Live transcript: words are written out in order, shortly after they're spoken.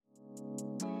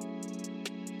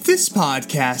This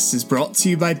podcast is brought to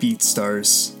you by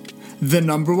BeatStars, the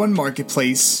number one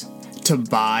marketplace to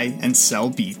buy and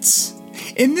sell beats.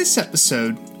 In this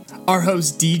episode, our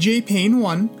host DJ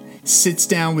Payne1 sits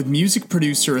down with music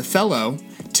producer Othello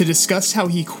to discuss how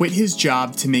he quit his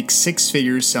job to make six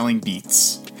figures selling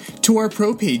beats. To our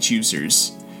Pro Page users,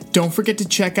 don't forget to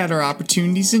check out our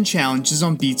opportunities and challenges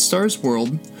on BeatStars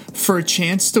World for a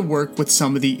chance to work with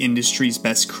some of the industry's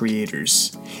best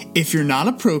creators. If you're not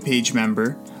a Pro Page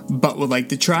member, but would like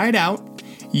to try it out,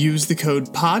 use the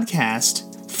code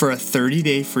PODCAST for a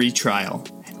 30-day free trial.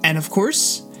 And of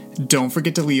course, don't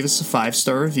forget to leave us a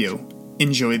 5-star review.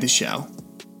 Enjoy the show.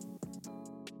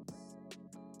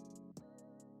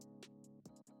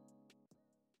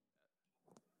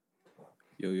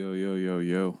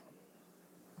 Yo.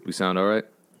 We sound all right?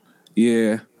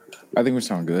 Yeah, I think we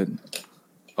sound good.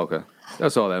 Okay.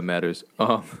 That's all that matters.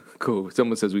 Cool.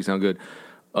 Someone says we sound good.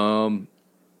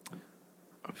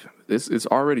 It's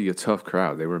already a tough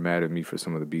crowd. They were mad at me for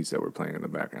some of the beats that were playing in the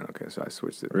background. Okay, so I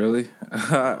switched it. Really?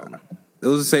 It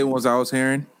was the same ones I was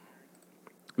hearing?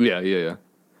 Yeah.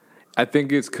 I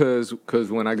think it's because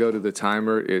when I go to the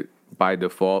timer, it by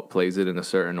default plays it in a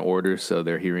certain order, so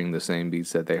they're hearing the same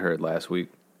beats that they heard last week.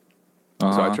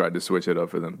 So I tried to switch it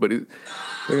up for them. But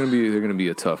they're gonna be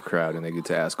a tough crowd, and they get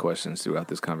to ask questions throughout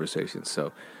this conversation.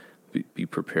 So be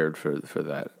prepared for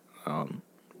that.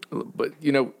 But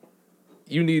you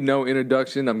need no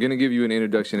introduction. I'm gonna give you an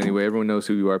introduction anyway. Everyone knows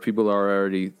who you are. People are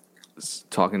already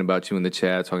talking about you in the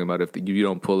chat, talking about if you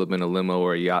don't pull up in a limo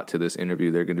or a yacht to this interview,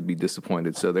 they're going to be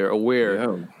disappointed. So they're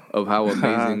aware of how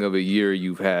amazing of a year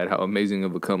you've had, how amazing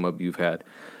of a come up you've had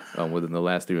within the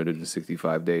last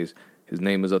 365 days. His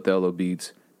name is Othello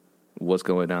Beats. What's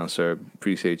going down, sir?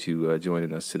 Appreciate you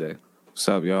joining us today. What's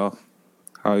up, y'all?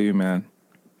 How are you, man?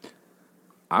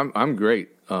 I'm great.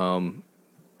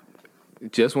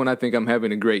 Just when I think I'm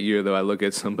having a great year, though, I look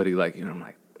at somebody like you, and I'm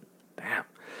like, damn.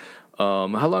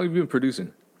 How long have you been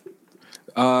producing?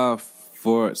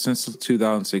 Since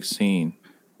 2016.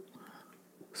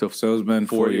 So it's been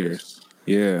 4 years.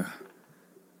 Yeah.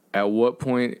 At what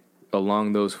point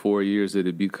along those 4 years did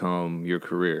it become your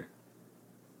career?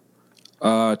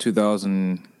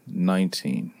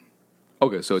 2019.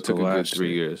 Okay, so it took a good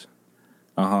 3 years.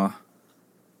 Uh-huh.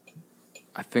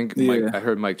 I think I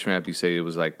heard Mike Trampy say it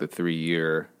was like the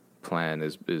 3-year plan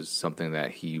is something that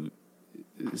he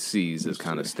sees as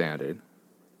kind of standard.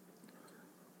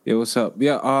 Yeah, what's up?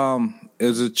 Yeah,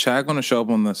 is the chat gonna show up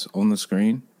on the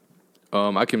screen?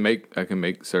 I can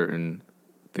make certain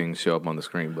things show up on the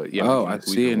screen, but yeah. Oh, I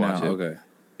see it now. Okay.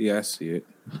 Yeah, I see it.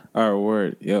 All right,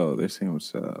 word. Yo, they're saying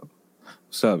what's up.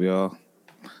 What's up, y'all?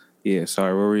 Yeah,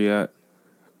 sorry, where were you at?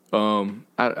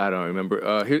 I don't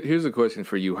remember. Here's a question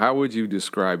for you. How would you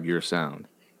describe your sound?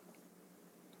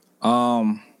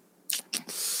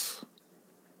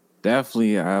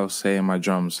 Definitely, I would say my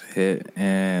drums hit,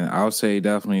 and I would say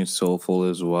definitely soulful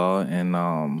as well, and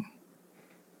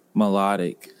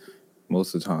melodic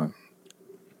most of the time.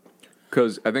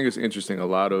 Because I think it's interesting. A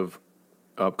lot of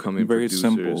upcoming very producers,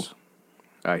 simple.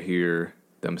 I hear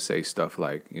them say stuff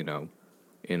like,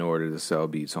 in order to sell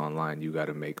beats online, you got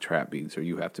to make trap beats, or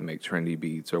you have to make trendy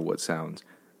beats, or what sounds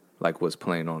like what's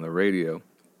playing on the radio.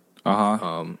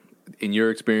 In your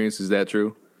experience, is that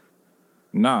true?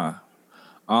 Nah.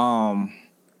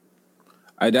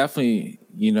 I definitely,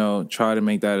 try to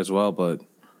make that as well, but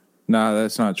nah,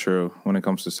 that's not true when it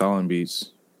comes to selling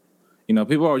beats.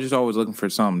 People are just always looking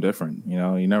for something different.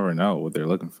 You never know what they're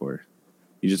looking for.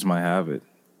 You just might have it.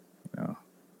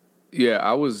 Yeah,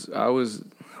 I was.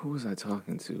 Who was I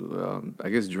talking to? I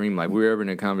guess Dreamlight. We were having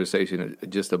a conversation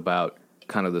just about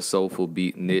kind of the soulful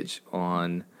beat niche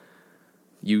on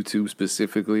YouTube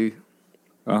specifically.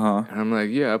 And I'm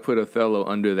like, yeah, I put Othello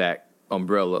under that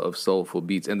umbrella of soulful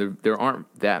beats, and there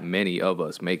aren't that many of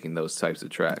us making those types of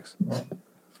tracks.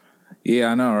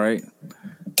 Yeah, I know, right?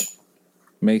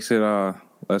 Makes it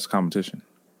less competition.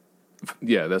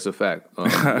 Yeah, that's a fact. You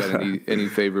got any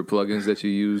favorite plugins that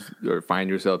you use or find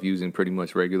yourself using pretty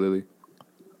much regularly?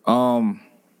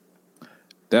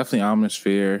 Definitely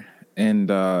Omnisphere, and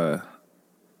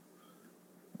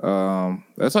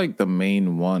that's like the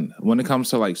main one when it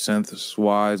comes to like synths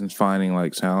wise and finding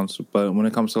like sounds. But when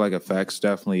it comes to like effects,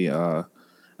 definitely and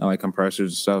like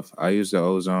compressors and stuff, I use the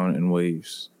Ozone and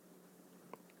Waves.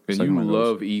 And like you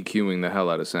love EQing the hell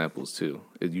out of samples too.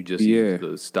 You just use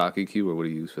the stock EQ, or what do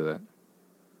you use for that?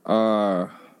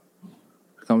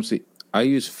 I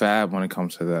use Fab when it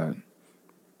comes to that.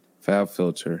 Fab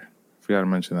filter. Forgot to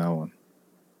mention that one.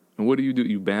 And what do?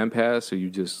 You bandpass, or you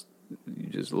just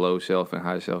low shelf and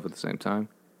high shelf at the same time?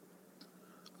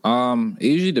 It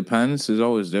usually depends. It's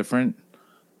always different.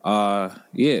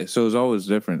 Yeah, so it's always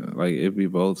different. Like it'd be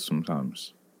both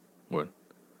sometimes. What?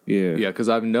 Yeah. Yeah, because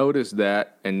I've noticed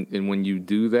that, and when you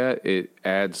do that, it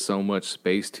adds so much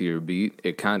space to your beat.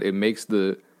 It makes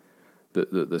the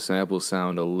sample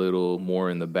sound a little more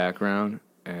in the background,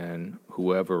 and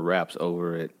whoever raps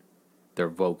over it, their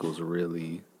vocals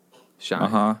really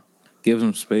shine. Gives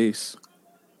them space.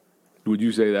 Would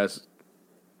you say that's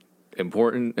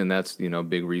important, and that's a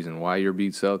big reason why your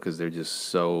beats sell, because they're just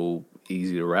so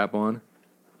easy to rap on?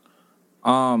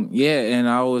 Yeah, and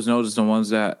I always notice the ones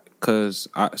that, because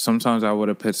sometimes I would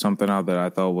have picked something out that I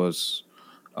thought was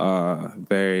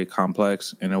very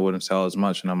complex and it wouldn't sell as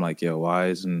much, and I'm like, yo, why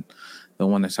isn't the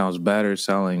one that sounds better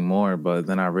selling more? But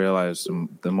then I realized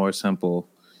the more simple,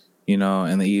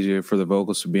 and the easier for the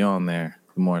vocals to be on there,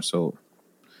 the more so.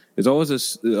 It's always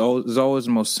the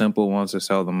most simple ones that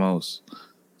sell the most.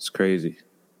 It's crazy.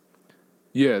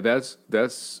 Yeah,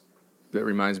 that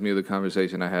reminds me of the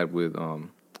conversation I had with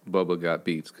Bubba Got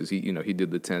Beats, because he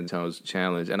did the 10 tones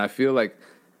challenge, and I feel like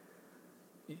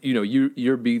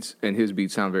your beats and his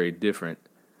beats sound very different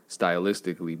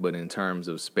stylistically, but in terms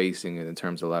of spacing and in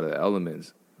terms of a lot of the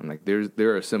elements, I'm like,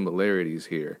 there are similarities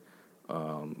here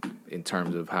in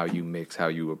terms of how you mix, how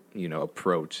you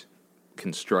approach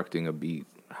constructing a beat,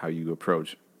 how you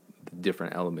approach the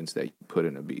different elements that you put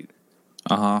in a beat.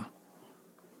 I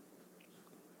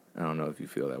don't know if you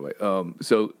feel that way.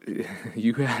 So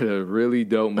you had a really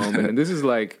dope moment, and this is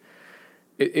like,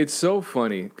 it's so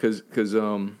funny because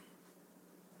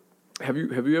have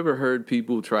you ever heard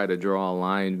people try to draw a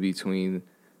line between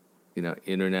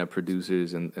internet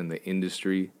producers and the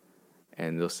industry,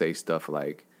 and they'll say stuff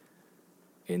like,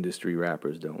 industry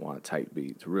rappers don't want tight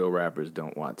beats, real rappers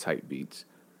don't want tight beats,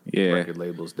 record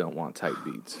labels don't want tight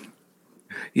beats.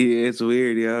 Yeah, it's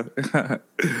weird, yeah.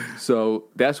 So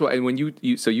that's why, and when you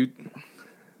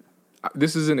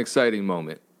this is an exciting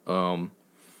moment.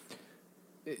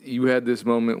 You had this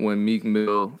moment when Meek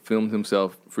Mill filmed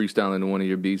himself freestyling one of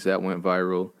your beats that went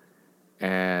viral,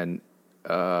 and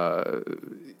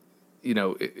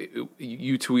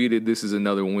you tweeted, "This is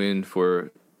another win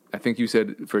for," I think you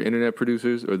said, for internet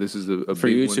producers, or this is a for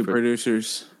big YouTube win for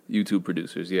producers. YouTube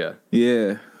producers, yeah.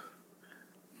 Yeah.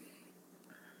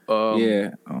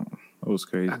 It was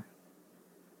crazy.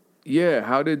 Yeah,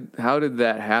 how did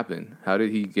that happen? How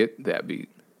did he get that beat?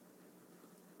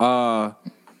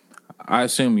 I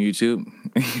assume YouTube.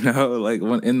 Like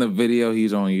when in the video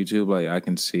he's on YouTube, like I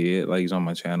can see it, like he's on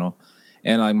my channel,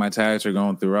 and like my tags are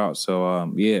going throughout. So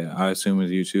I assume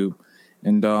it's YouTube.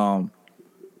 And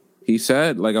he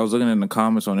said, like, I was looking in the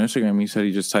comments on Instagram, he said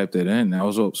he just typed it in. That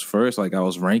was what was first. Like I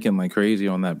was ranking like crazy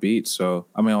on that beat. So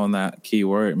on that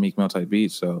keyword, Meek Mill type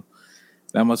beat. So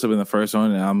that must have been the first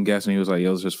one. And I'm guessing he was like,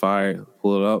 yo, it's just fire.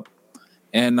 Pull it up.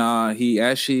 And he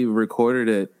actually recorded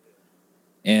it.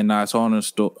 And I saw on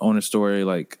his story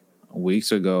like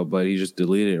weeks ago, but he just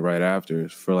deleted it right after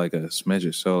for like a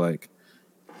smidget. So like,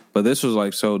 but this was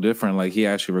like so different. Like he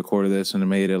actually recorded this and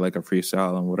made it like a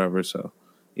freestyle and whatever. So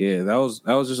yeah, that was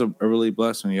just a really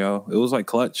blessing, yo. It was like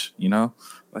clutch,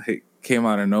 like it came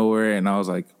out of nowhere, and I was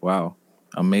like, wow,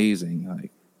 amazing.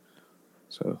 Like,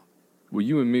 so. Well,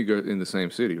 you and Meek are in the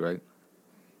same city, right?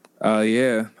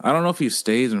 Yeah. I don't know if he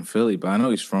stays in Philly, but I know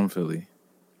he's from Philly.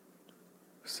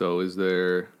 So is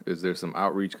there some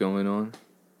outreach going on?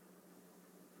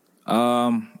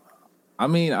 I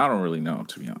don't really know,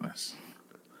 to be honest.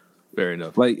 Fair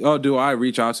enough. Like, do I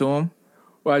reach out to him?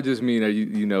 Well, I just mean,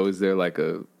 is there like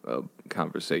a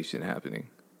conversation happening?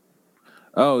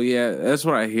 Oh yeah, that's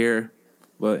what I hear,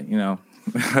 but you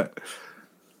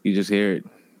just hear it.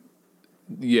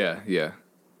 Yeah.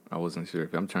 I wasn't sure.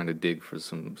 I'm trying to dig for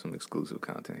some exclusive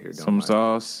content here. Some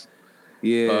sauce.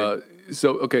 Yeah.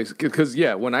 So, okay, because,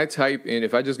 when I type in,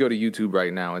 if I just go to YouTube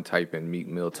right now and type in Meek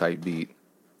Mill type beat,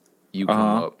 you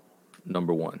come up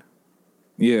number one.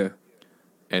 Yeah.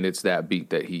 And it's that beat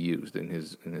that he used in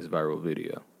his viral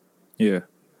video. Yeah.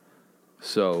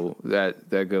 So that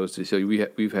goes to show you,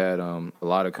 we've had a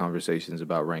lot of conversations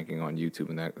about ranking on YouTube,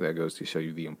 and that goes to show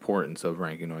you the importance of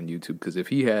ranking on YouTube. Because if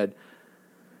he had,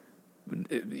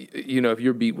 if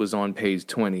your beat was on page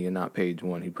 20 and not page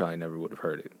 1, he probably never would have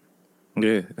heard it.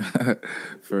 Yeah,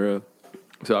 for real.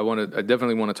 So I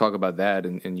definitely want to talk about that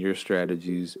and your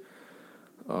strategies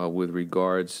with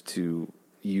regards to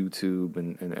YouTube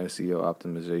and SEO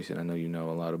optimization. I know you know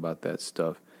a lot about that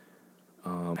stuff.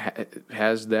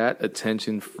 Has that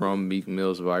attention from Meek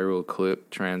Mill's viral clip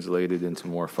translated into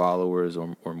more followers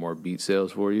or more beat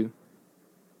sales for you?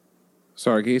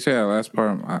 Sorry, can you say that last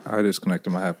part? I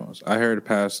disconnected my headphones. I heard it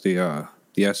past the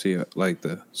SEO, like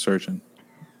the searching.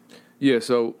 Yeah,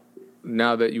 so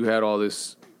now that you had all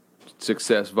this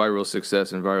viral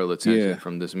success, and viral attention Yeah.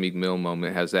 from this Meek Mill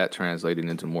moment, has that translated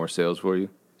into more sales for you?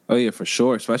 Oh yeah, for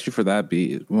sure. Especially for that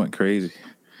beat, it went crazy.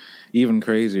 Even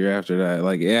crazier after that.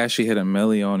 Like it actually hit 1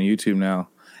 million on YouTube now.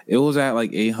 It was at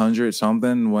like 800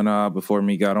 something when before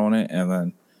me got on it, and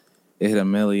then it hit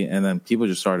 1 million, and then people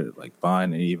just started like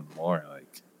buying it even more,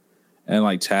 like and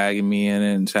like tagging me in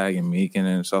it and tagging Meek in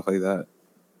it and stuff like that.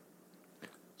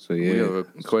 So yeah, We have a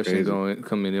question crazy.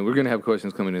 coming in. We're gonna have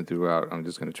questions coming in throughout. I'm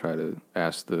just gonna try to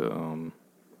ask the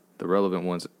relevant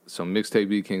ones. So Mixtape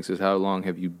B King says, "How long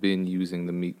have you been using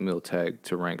the Meek Mill tag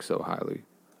to rank so highly?"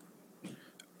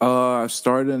 I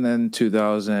started in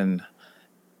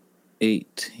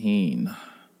 2018,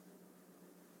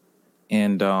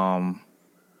 and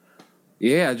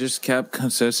yeah, I just kept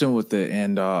consistent with it,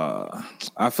 and I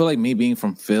feel like me being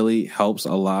from Philly helps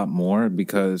a lot more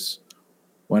because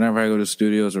whenever I go to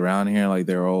studios around here, like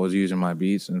they're always using my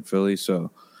beats in Philly, so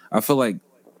I feel like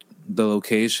the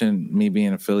location, me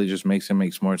being in Philly, just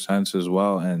makes more sense as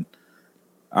well, and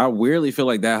I weirdly feel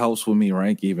like that helps with me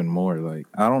rank even more. Like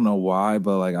I don't know why,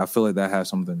 but like I feel like that has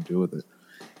something to do with it.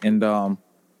 And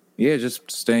yeah, just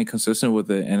staying consistent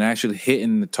with it and actually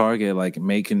hitting the target, like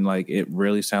making like it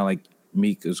really sound like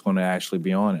Meek is going to actually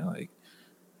be on it. Like,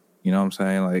 you know what I'm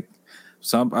saying? Like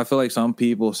I feel like some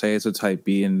people say it's a type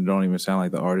B and it don't even sound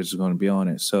like the artist is going to be on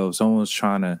it. So if someone's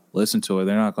trying to listen to it,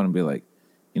 they're not going to be like,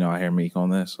 I hear Meek on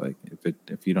this. Like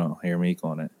if you don't hear Meek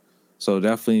on it. So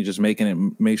definitely just make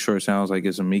sure it sounds like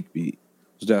it's a Meek beat.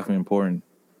 It's definitely important.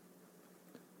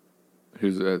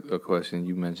 Here's a question.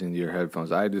 You mentioned your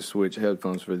headphones. I had to switch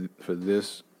headphones for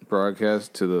this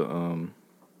broadcast to the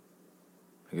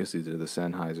I guess these are the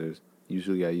Sennheisers.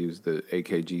 Usually I use the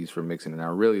AKGs for mixing, and I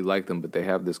really like them, but they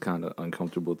have this kind of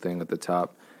uncomfortable thing at the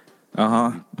top.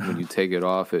 When you take it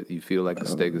off, you feel like a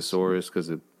Stegosaurus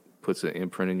because it puts an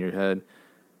imprint in your head.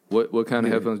 What kind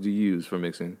of headphones do you use for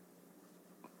mixing?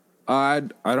 I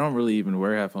don't really even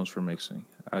wear headphones for mixing.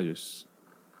 I just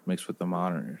mix with the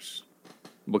monitors.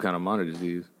 What kind of monitors do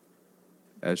you use?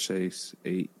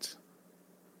 HS8.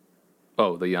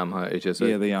 Oh, the Yamaha HS8?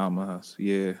 Yeah, the Yamahas.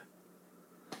 Yeah.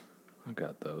 I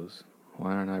got those.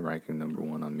 Why aren't I ranking number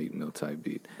one on Meek Mill type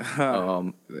beat?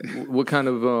 What kind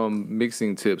of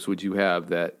mixing tips would you have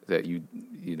that you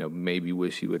maybe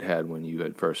wish you had had when you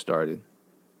had first started?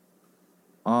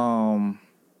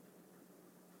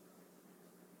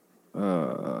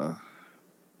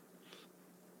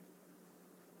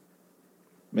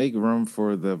 Make room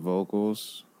for the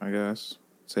vocals, I guess.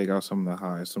 Take out some of the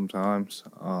highs sometimes.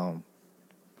 I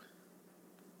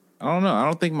don't know. I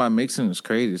don't think my mixing is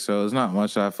crazy, so it's not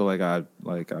much I feel like I've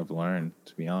learned,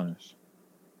 to be honest.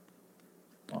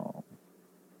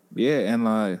 Yeah, and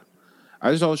I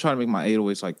just always try to make my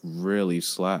 808s like really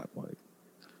slap, like.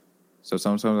 So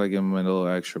sometimes I give them a little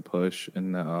extra push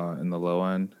in the low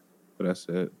end, but that's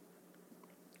it.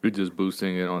 You're just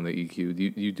boosting it on the EQ.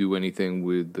 Do you do anything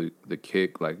with the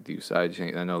kick? Like, do you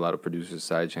sidechain? I know a lot of producers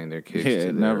sidechain their kicks. Yeah,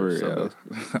 to never.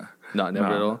 Not never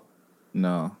at all.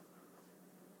 No.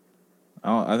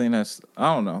 I think that's.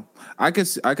 I don't know. I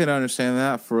could understand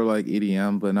that for like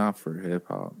EDM, but not for hip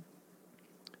hop.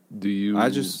 Do you?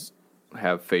 I just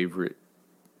have favorite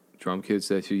drum kits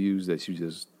that you use that you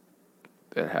just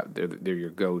they're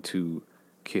your go-to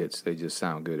kits. They just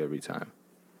sound good every time.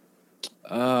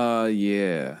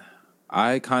 Yeah.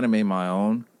 I kind of made my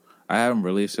own. I haven't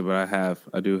released it, but I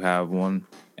do have one.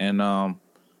 And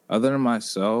other than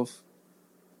myself,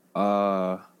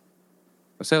 I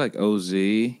say like OZ,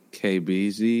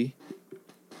 KBZ.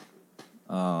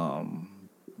 I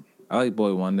like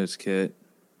Boy Wonder's kit,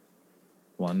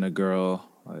 Wonder Girl,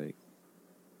 like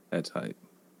that type.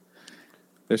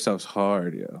 Their stuff's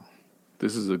hard, yo.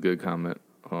 This is a good comment.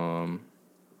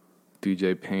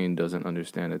 DJ Payne doesn't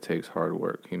understand it takes hard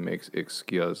work. He makes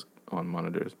excuses on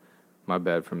monitors. My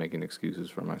bad for making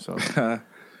excuses for myself.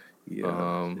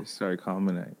 Yeah, just started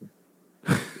commenting.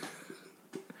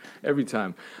 Every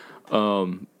time.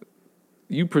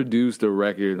 You produced a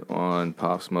record on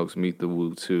Pop Smoke's Meet the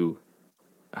Woo 2.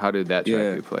 How did that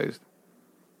track get placed?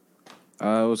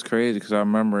 It was crazy because I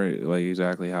remember like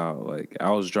exactly how like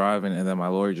I was driving and then my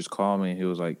lawyer just called me and he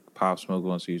was like, Pop Smoke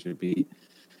wants to use your beat.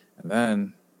 And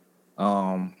then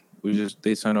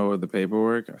they sent over the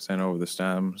paperwork. I sent over the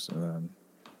stems and then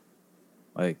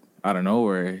like out of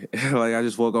nowhere, like I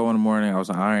just woke up in the morning, I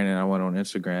was ironing and I went on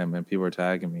Instagram and people were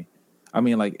tagging me. I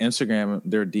mean, like Instagram,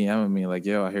 they're DMing me like,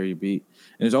 "Yo, I hear you beat."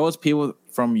 And there's always people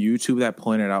from YouTube that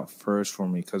point it out first for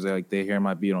me because they hear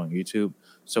my beat on YouTube.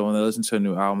 So when they listen to a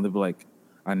new album, they'll be like,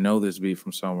 "I know this beat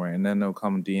from somewhere," and then they'll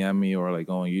come DM me or like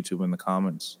go on YouTube in the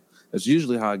comments. That's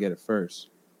usually how I get it first,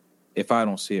 if I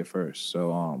don't see it first.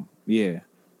 So yeah,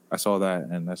 I saw that,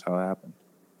 and that's how it happened.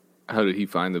 How did he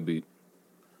find the beat?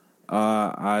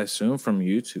 I assume from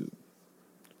YouTube.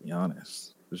 To be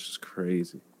honest, which is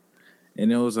crazy,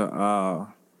 and it was a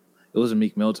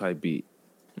Meek Mill type beat.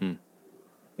 Mm.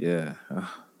 Yeah,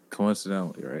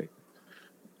 coincidentally, right?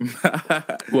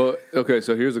 Well, okay.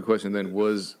 So here's the question then: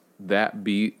 was that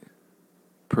beat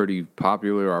pretty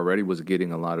popular already? Was it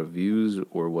getting a lot of views,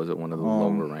 or was it one of the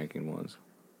lower ranking ones?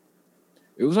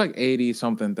 It was like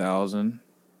 80-something thousand,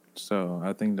 so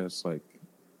I think that's like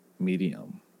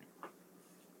medium.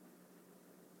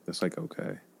 That's like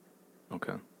okay.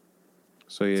 Okay.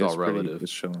 So yeah, it's all relative.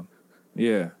 It's chilling.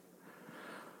 Yeah.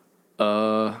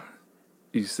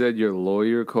 You said your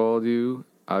lawyer called you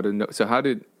out of no. So how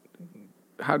did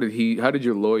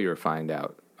your lawyer find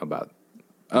out about?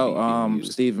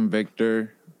 Stephen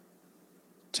Victor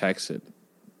texted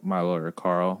my lawyer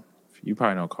Carl. You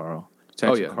probably know Carl.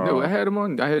 Carl. No, I had him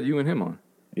on. I had you and him on.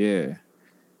 Yeah.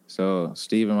 So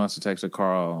Steven must have texted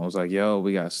Carl. I was like, "Yo,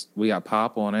 we got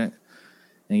Pop on it."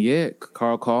 And yeah,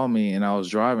 Carl called me, and I was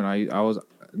driving. I was.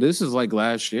 This is like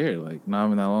last year, like not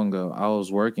even that long ago. I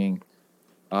was working.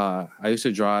 I used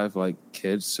to drive like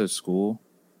kids to school,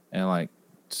 and like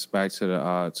back to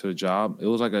the job. It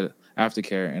was like a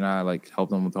aftercare, and I like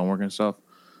helped them with homework and stuff.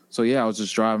 So yeah, I was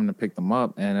just driving to pick them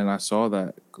up, and then I saw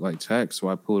that like text, so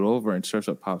I pulled over and searched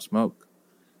up Pop Smoke.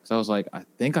 So I was like, I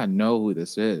think I know who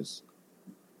this is.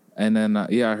 And then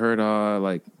I heard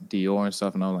like Dior and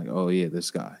stuff, and I was like, oh yeah,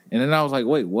 this guy. And then I was like,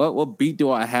 wait, what beat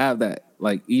do I have that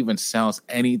like even sounds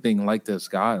anything like this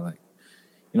guy? Like,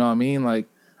 you know what I mean? Like,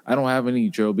 I don't have any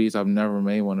drill beats. I've never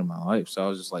made one in my life. So I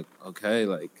was just like, okay,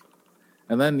 like.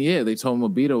 And then they told me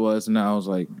what beat it was, and I was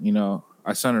like,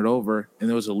 I sent it over, and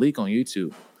there was a leak on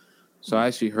YouTube. So I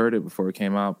actually heard it before it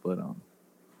came out, but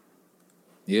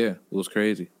yeah, it was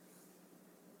crazy.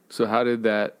 So how did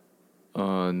that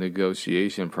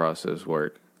negotiation process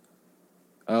work?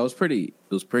 It was pretty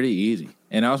easy,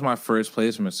 and that was my first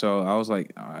placement. So I was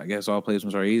like, I guess all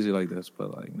placements are easy like this,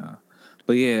 but like nah.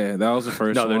 But yeah, that was the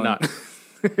first. No, one. They're not.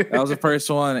 That was the first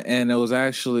one, and it was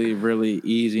actually really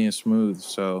easy and smooth.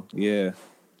 So yeah,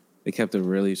 they kept it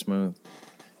really smooth.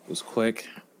 It was quick,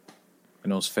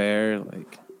 and it was fair.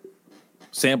 Like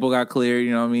sample got cleared.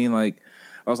 You know what I mean? Like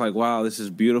I was like, wow, this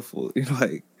is beautiful.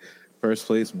 Like first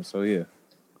placement. So yeah,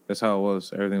 that's how it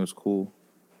was. Everything was cool.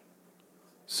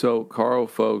 So Carl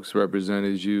Folks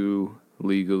represented you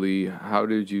legally. How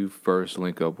did you first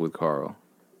link up with Carl?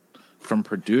 From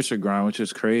Producer Grind, which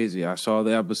is crazy. I saw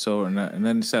the episode, and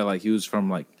then it said like he was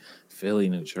from like Philly,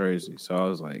 New Jersey. So I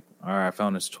was like, all right, I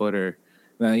found his Twitter.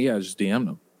 And then I just DM'd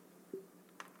him.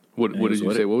 What did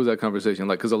you say? What was that conversation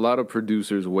like? Because a lot of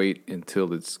producers wait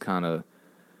until it's kind of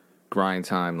grind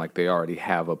time, like they already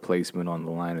have a placement on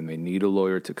the line and they need a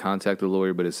lawyer to contact a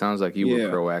lawyer. But it sounds like you were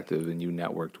proactive and you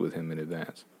networked with him in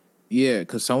advance. Yeah,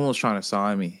 because someone was trying to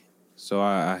sign me, so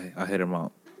I hit him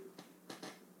up.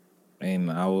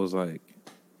 And I was like,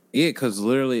 because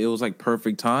literally it was like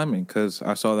perfect timing because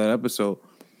I saw that episode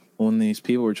when these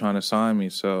people were trying to sign me.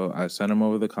 So I sent him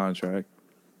over the contract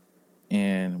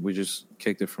and we just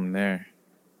kicked it from there.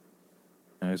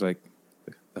 And he's like,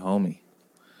 the homie.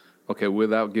 Okay,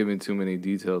 without giving too many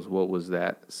details, what was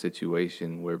that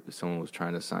situation where someone was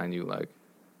trying to sign you like?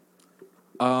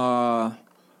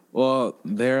 Well,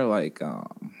 they're like,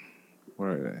 what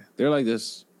are they? They're like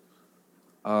this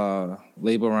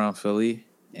label around Philly,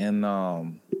 and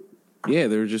they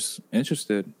were just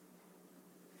interested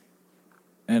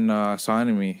in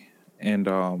signing me. And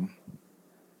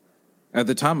at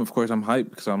the time, of course, I'm hyped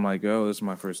because I'm like, oh, this is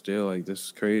my first deal. Like, this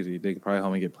is crazy. They could probably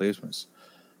help me get placements.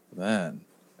 But then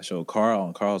I showed Carl,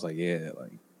 and Carl's like, yeah,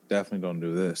 like, definitely don't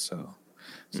do this. So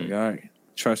it's like, all right,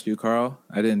 trust you, Carl.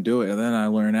 I didn't do it. And then I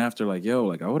learned after, like, yo,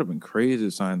 like, I would have been crazy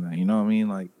to sign that. You know what I mean?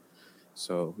 Like,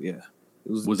 so, yeah.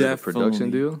 Was it a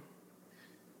production deal?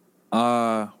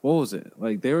 What was it?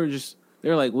 Like, they were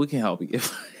like, we can help you.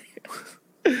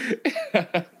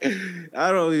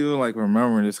 I don't even, like,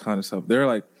 remember this kind of stuff. They're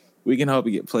like, we can help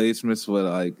you get placements with,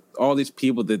 like, all these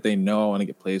people that they know want to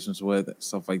get placements with, and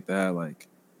stuff like that. Like,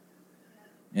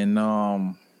 and,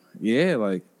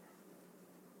 like,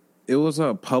 it was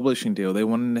a publishing deal. They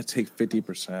wanted to take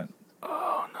 50%.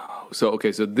 Oh, no. So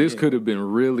this could have been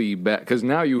really bad. Because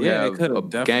now you have a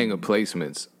gang of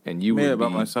placements, and you would be by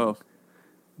myself.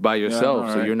 By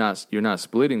yourself, so right. You're not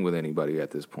splitting with anybody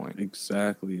at this point.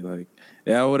 Exactly. Like,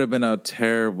 that would have been a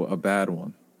bad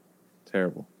one.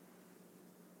 Terrible.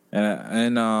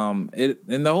 And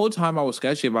the whole time I was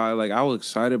sketchy about it, like, I was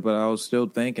excited, but I was still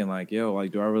thinking, like, yo,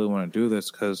 like, do I really want to do this?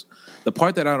 Because the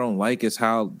part that I don't like is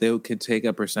how they could take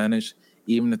a percentage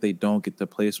even if they don't get the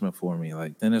placement for me,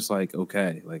 like then it's like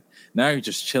okay, like now you're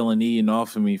just chilling, eating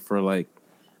off of me for like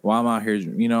while I'm out here,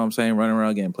 you know what I'm saying, running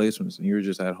around getting placements, and you're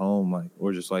just at home, like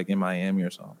or just like in Miami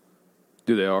or something.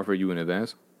 Do they offer you in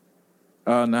advance?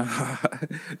 Nah.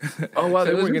 Oh wow,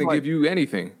 they So it was weren't just gonna like- give you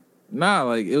anything. Nah,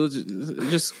 like it was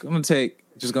just gonna take.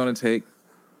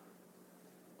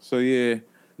 So yeah,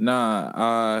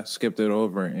 I skipped it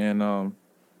over, and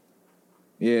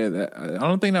yeah, I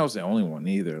don't think that was the only one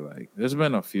either. Like, there's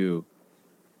been a few,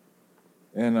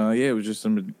 and yeah, it was just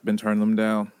been turning them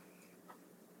down.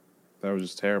 That was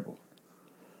just terrible.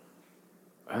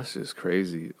 That's just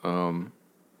crazy.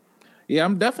 Yeah,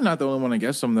 I'm definitely not the only one that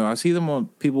gets them though. I see them on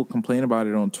people complain about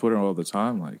it on Twitter all the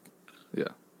time. Like, Yeah.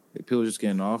 people just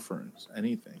getting offerings,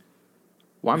 anything.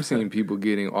 Well, I'm seeing people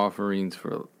getting offerings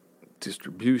for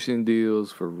distribution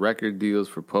deals, for record deals,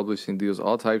 for publishing deals,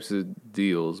 all types of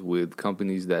deals with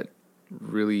companies that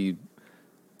really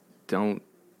don't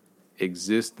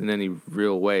exist in any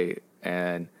real way.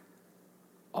 And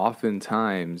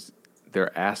oftentimes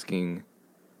they're asking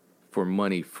for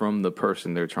money from the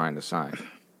person they're trying to sign.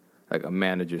 Like a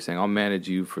manager saying, I'll manage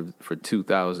you for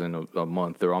 $2,000 a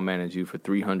month, or I'll manage you for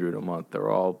 $300 a month,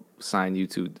 or I'll sign you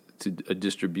to a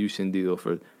distribution deal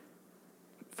for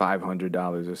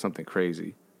 $500 or something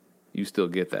crazy. You still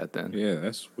get that then? Yeah,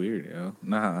 that's weird, yo.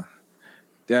 Nah,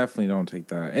 definitely don't take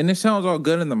that. And it sounds all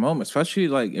good in the moment, especially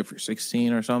like if you're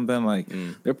 16 or something. Like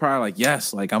they're probably like,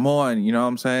 yes, like I'm on. You know what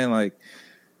I'm saying? Like,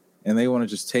 and they want to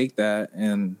just take that,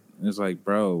 and it's like,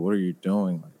 bro, what are you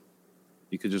doing? Like,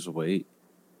 you could just wait.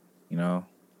 You know,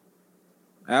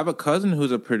 I have a cousin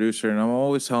who's a producer, and I'm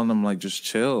always telling them like, just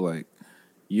chill. Like,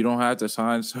 you don't have to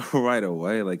sign so right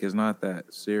away. Like, it's not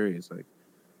that serious. Like,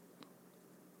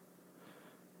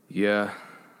 Yeah.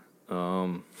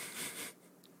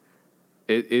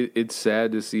 It's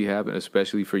sad to see happen,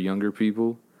 especially for younger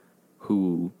people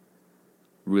who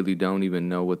really don't even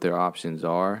know what their options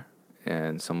are,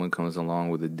 and someone comes along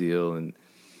with a deal and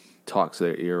talks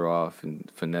their ear off and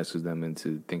finesses them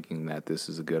into thinking that this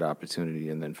is a good opportunity,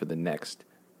 and then for the next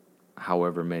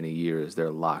however many years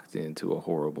they're locked into a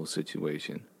horrible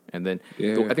situation. And then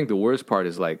I think the worst part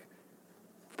is like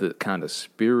the kind of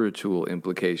spiritual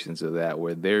implications of that,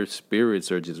 where their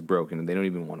spirits are just broken and they don't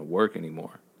even want to work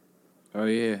anymore. oh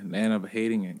yeah, and they end up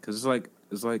hating it because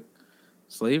it's like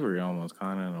slavery almost,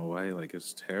 kind of in a way. Like,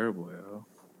 it's terrible, yo.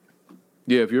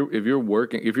 Yeah, if you're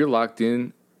working, if you're locked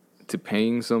in to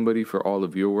paying somebody for all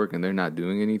of your work and they're not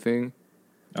doing anything,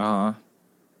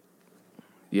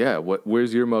 yeah,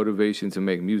 where's your motivation to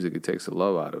make music? It takes the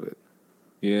love out of it.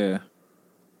 Yeah.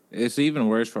 It's even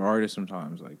worse for artists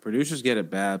sometimes. Like, producers get it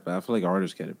bad, but I feel like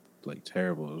artists get it, like,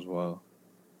 terrible as well.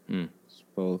 It's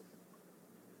both.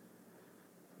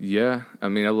 Yeah, I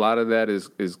mean, a lot of that is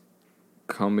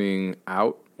coming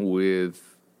out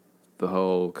with the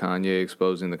whole Kanye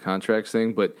exposing the contracts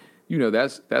thing, but you know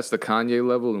that's the Kanye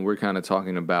level, and we're kind of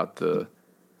talking about the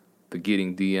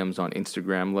getting DMs on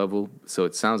Instagram level. So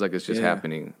it sounds like it's just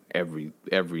happening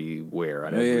everywhere.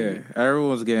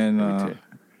 Everyone's getting it.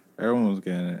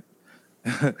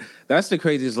 That's the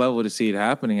craziest level to see it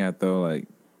happening at, though. Like,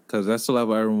 because that's the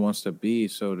level everyone wants to be.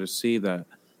 So to see that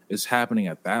it's happening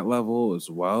at that level as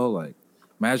well, like,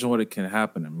 imagine what it can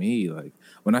happen to me. Like,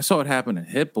 when I saw it happen to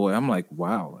Hit Boy, I'm like,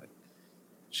 wow, like,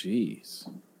 jeez.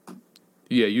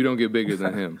 Yeah, you don't get bigger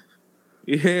than him.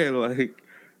 Yeah, like,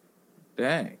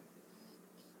 dang.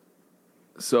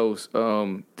 So,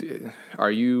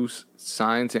 are you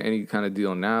signed to any kind of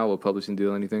deal now, a publishing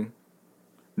deal, anything?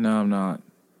 No, I'm not.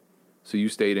 So you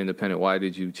stayed independent. Why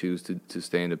did you choose to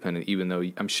stay independent, even though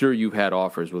I'm sure you've had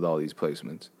offers with all these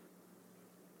placements?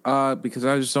 Because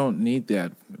I just don't need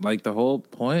that. Like, the whole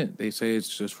point, they say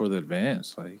it's just for the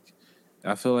advance. Like,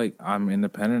 I feel like I'm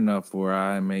independent enough where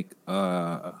I make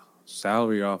a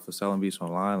salary off of selling beats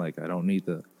online. Like, I don't need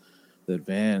the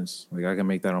advance. Like, I can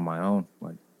make that on my own.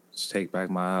 Like, just take back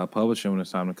my publishing when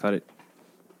it's time to cut it.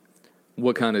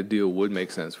 What kind of deal would make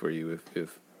sense for you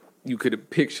if you could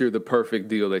picture the perfect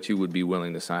deal that you would be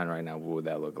willing to sign right now? What would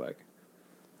that look like?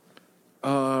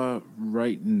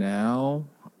 Right now,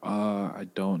 I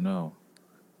don't know.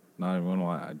 Not even gonna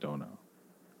lie, I don't know.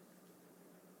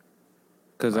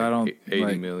 Because Like I don't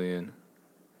 80 million.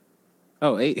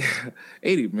 Oh,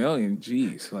 80 million.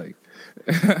 Jeez, like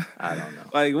I don't know.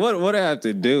 like what I have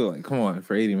to do? Like, come on,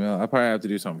 for 80 mil, I probably have to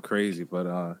do something crazy.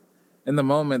 But in the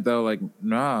moment though, like,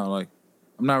 nah, like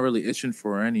I'm not really itching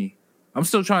for any. I'm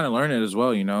still trying to learn it as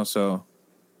well, you know. So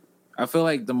I feel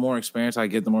like the more experience I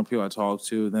get, the more people I talk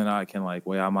to, then I can like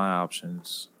weigh out my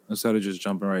options instead of just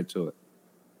jumping right to it.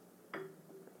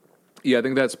 Yeah, I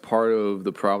think that's part of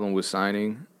the problem with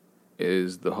signing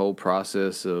is the whole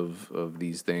process of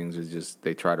these things is just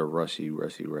they try to rush you.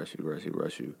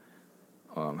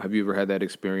 Have you ever had that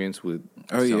experience with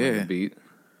selling a beat?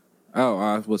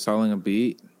 Was selling a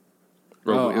beat?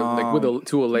 Like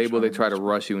to a label, they try to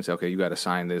rush you and say, "Okay, you got to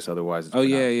sign this, otherwise." It's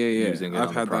Using it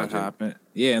I've had that happen.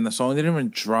 Yeah, and the song didn't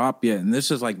even drop yet, and this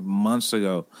is like months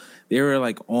ago. They were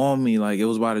like on me, like it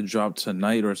was about to drop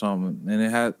tonight or something, and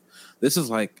it had. This is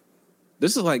like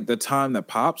the time that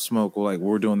Pop Smoke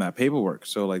we're doing that paperwork.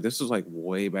 So like this is like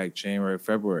way back January,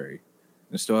 February,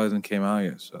 and it still hasn't came out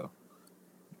yet. So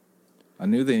I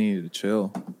knew they needed to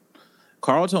chill.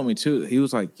 Carl told me too. He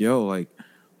was like, "Yo, like."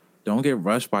 Don't get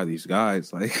rushed by these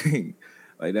guys. Like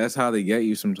that's how they get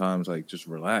you sometimes. Like, just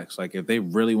relax. Like, if they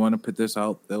really want to put this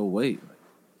out, they'll wait.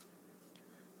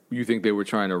 You think they were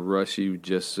trying to rush you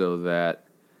just so that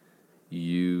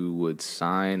you would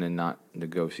sign and not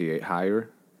negotiate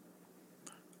higher?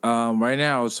 Right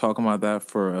now, I was talking about that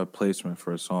for a placement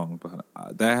for a song, but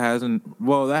that hasn't.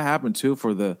 Well, that happened too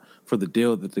for the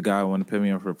deal that the guy wanted to pay me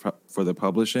on for the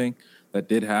publishing. That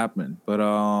did happen, but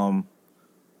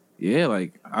yeah,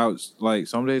 like I was like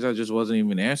some days I just wasn't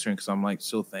even answering because I'm like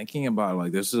still thinking about it.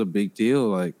 Like this is a big deal.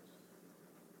 Like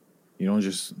you don't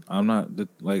just I'm not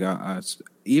like I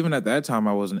even at that time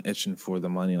I wasn't itching for the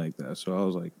money like that. So I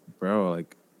was like, bro,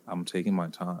 like I'm taking my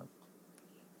time.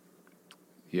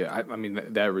 Yeah, I mean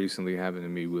that recently happened to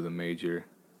me with a major,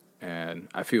 and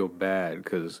I feel bad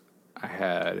because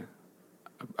I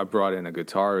brought in a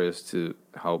guitarist to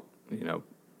help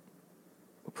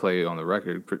play on the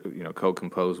record,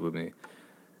 co-compose with me,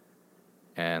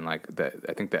 and like that.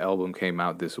 I think the album came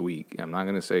out this week. I'm not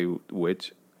gonna say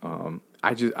which.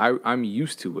 I'm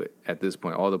used to it at this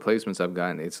point. All the placements I've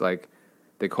gotten, it's like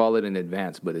they call it an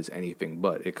advance, but it's anything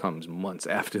but. It comes months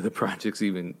after the project's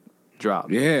even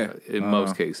dropped. Yeah, in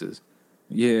most cases.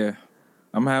 Yeah,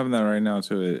 I'm having that right now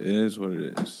too. It is what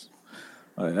it is.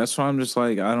 That's why I'm just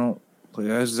like I don't. Like,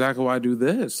 that's exactly why I do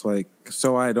this. Like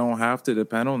so I don't have to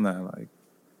depend on that. Like.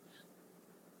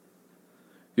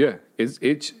 Yeah,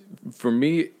 it for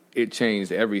me. It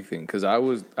changed everything because I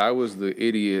was the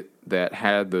idiot that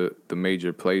had the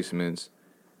major placements,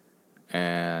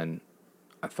 and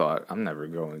I thought I'm never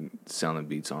going selling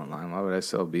beats online. Why would I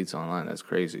sell beats online? That's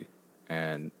crazy.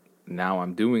 And now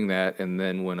I'm doing that, and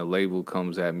then when a label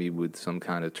comes at me with some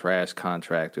kind of trash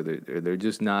contract, or they're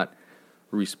just not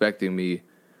respecting me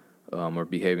or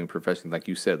behaving professionally, like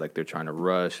you said, like they're trying to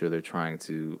rush or they're trying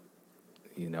to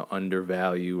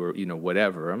undervalue or,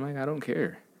 whatever. I'm like, I don't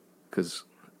care. Because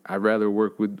I'd rather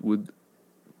work with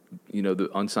the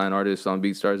unsigned artists on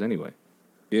BeatStars anyway.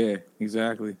 Yeah,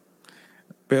 exactly.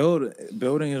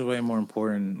 Building is way more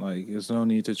important. Like, there's no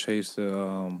need to chase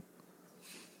the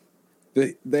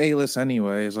A-list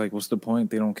anyway. It's like, what's the point?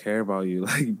 They don't care about you.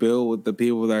 Like, build with the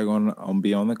people that are going to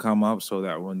be on the come up so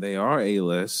that when they are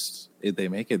A-list, if they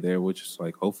make it there, which is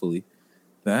like, hopefully,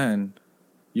 then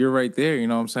you're right there, you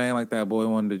know what I'm saying? Like that Boy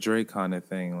Wonder Drake kind of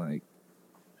thing. Like,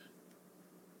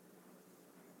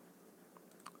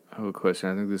 I have a question.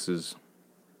 I think this is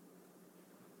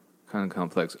kind of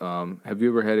complex. Have you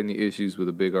ever had any issues with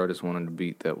a big artist wanting a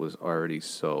beat that was already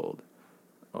sold?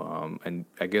 And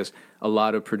I guess a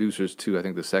lot of producers too. I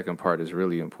think the second part is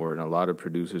really important. A lot of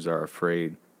producers are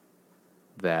afraid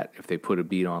that if they put a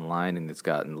beat online and it's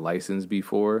gotten licensed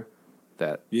before,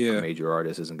 that a major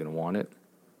artist isn't going to want it.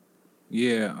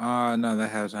 Yeah, no, that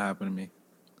hasn't happened to me.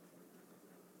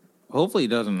 Hopefully it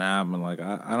doesn't happen. Like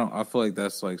I feel like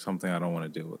that's like something I don't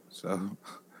want to deal with. So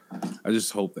I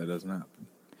just hope that doesn't happen.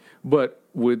 But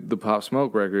with the Pop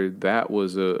Smoke record, that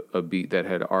was a beat that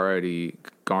had already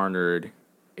garnered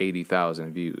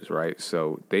 80,000 views, right?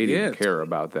 So they didn't care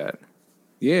about that.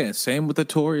 Yeah, same with the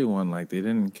Tory one. Like they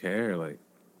didn't care. Like,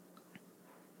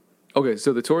 okay,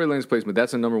 so the Tory Lanez placement,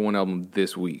 that's a #1 album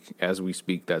this week. As we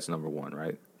speak, that's #1,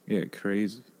 right? Yeah,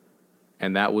 crazy.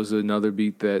 And that was another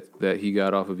beat that he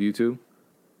got off of YouTube?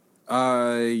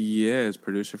 Yeah, his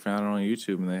producer found it on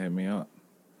YouTube and they hit me up.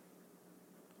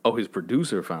 Oh, his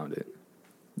producer found it?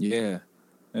 Yeah.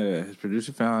 Yeah, his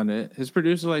producer found it. His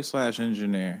producer, like, /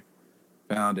 engineer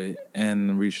found it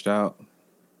and reached out.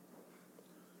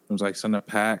 It was like, send a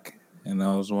pack, and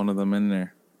I was one of them in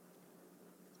there.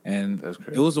 And that's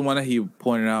crazy. It was the one that he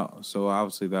pointed out, so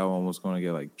obviously that one was going to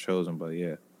get, like, chosen, but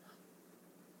yeah.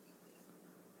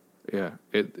 Yeah,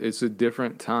 it's a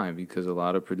different time because a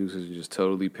lot of producers are just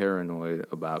totally paranoid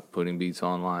about putting beats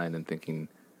online and thinking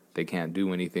they can't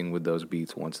do anything with those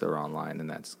beats once they're online, and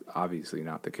that's obviously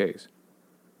not the case.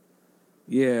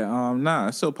 Yeah, nah,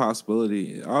 it's still a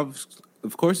possibility. Of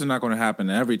course, it's not going to happen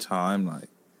every time. Like,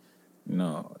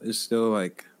 it's still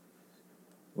like,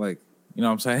 you know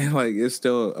what I'm saying? Like, it's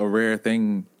still a rare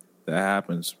thing that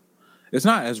happens. It's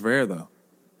not as rare though,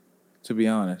 to be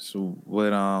honest.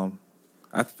 But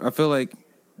I feel like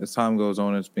as time goes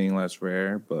on, it's being less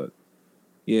rare. But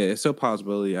yeah, it's still a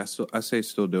possibility. I say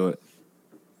still do it.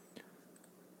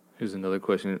 Here's another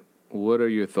question. What are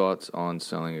your thoughts on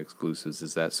selling exclusives?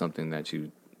 Is that something that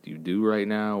you do right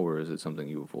now, or is it something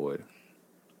you avoid?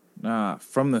 Nah,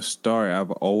 from the start,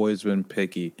 I've always been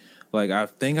picky. Like, I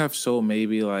think I've sold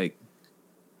maybe like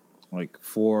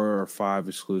 4 or 5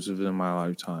 exclusives in my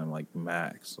lifetime, like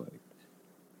max. Like,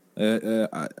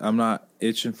 I'm not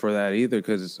itching for that either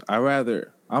because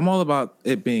I'm all about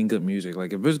it being good music.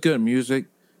 Like, if it's good music,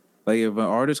 like if an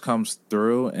artist comes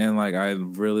through and like I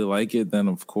really like it, then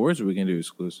of course we can do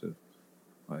exclusive.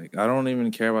 Like, I don't even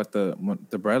care about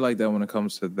the bread like that when it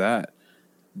comes to that.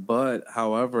 But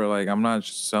however, like I'm not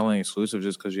just selling exclusive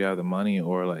just because you have the money,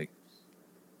 or like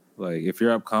if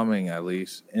you're upcoming at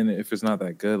least, and if it's not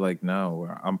that good, like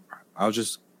no, I'll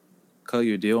just cut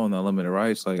you a deal on the limited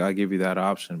rights. Like I give you that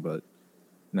option, but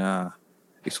nah,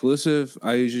 exclusive.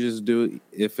 I usually just do it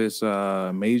if it's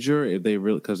major, if they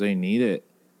really because they need it.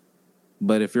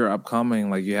 But if you're upcoming,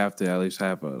 like you have to at least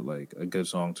have a good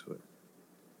song to it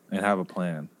and have a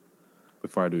plan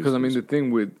before I do. Because I mean, the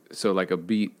thing with like a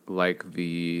beat like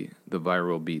the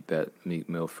viral beat that Meek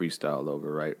Mill freestyled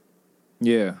over, right?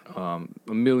 Yeah. 1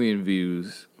 million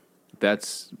views. That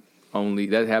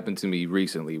happened to me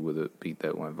recently with a beat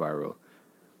that went viral.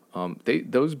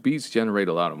 Those beats generate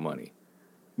a lot of money.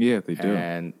 Yeah, they do.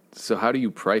 And so, how do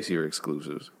you price your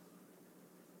exclusives?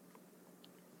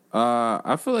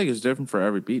 I feel like it's different for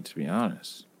every beat, to be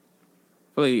honest.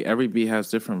 I feel like every beat has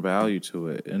different value to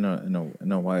it in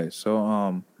a way.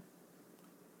 So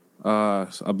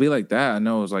a beat like that I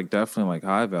know is like definitely like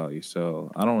high value.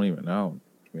 So I don't even know,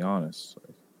 to be honest,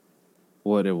 like,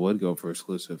 what it would go for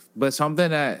exclusive. But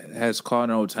something that has caught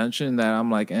no attention that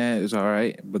I'm like, it's all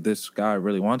right. But this guy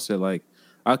really wants it. Like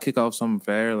I'll kick off something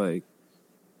fair, like.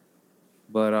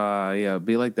 But yeah,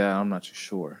 be like that. I'm not too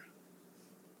sure.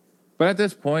 But at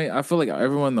this point, I feel like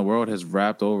everyone in the world has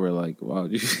wrapped over. Like, wow,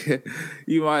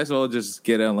 you might as well just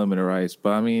get unlimited rights.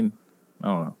 But I mean, I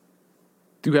don't know.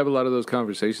 Do you have a lot of those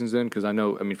conversations then? Because I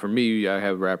know, I mean, for me, I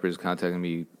have rappers contacting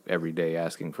me every day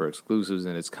asking for exclusives,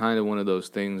 and it's kind of one of those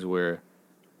things where,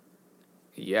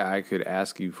 yeah, I could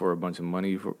ask you for a bunch of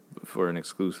money for an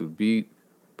exclusive beat,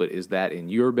 but is that in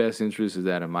your best interest? Is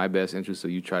that in my best interest? So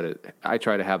I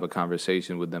try to have a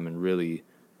conversation with them and really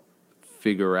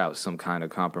figure out some kind of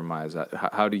compromise.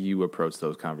 How do you approach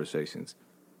those conversations?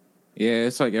 Yeah,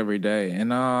 it's like every day,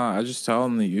 and I just tell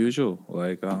them the usual,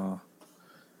 like, yeah,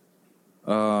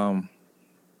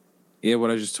 what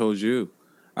I just told you.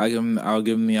 I'll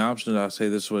give them the option. I'll say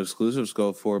this is what exclusives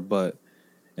go for, but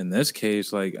in this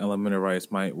case, like unlimited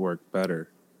rights might work better,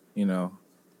 you know.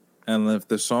 And if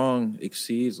the song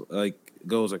exceeds, like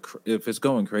if it's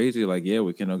going crazy, like yeah,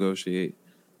 we can negotiate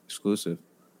exclusive.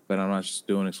 But I'm not just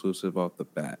doing exclusive off the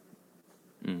bat.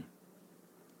 Mm.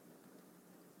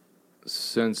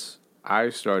 Since I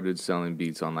started selling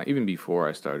beats online, even before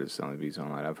I started selling beats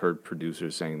online, I've heard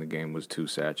producers saying the game was too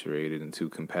saturated and too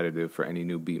competitive for any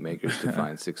new beat makers to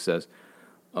find success.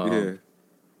 Yeah.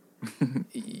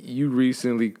 You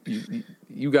recently,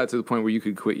 you got to the point where you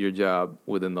could quit your job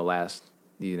within the last,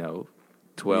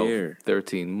 12,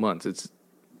 13 months.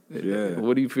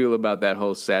 What do you feel about that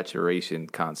whole saturation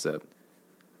concept?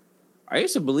 I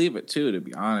used to believe it too, to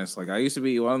be honest. Like I used to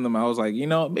be one of them. I was like,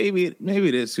 maybe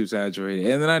it is too saturated,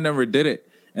 and then I never did it,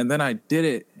 and then I did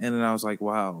it, and then I was like,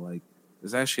 wow, like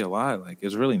it's actually a lie. Like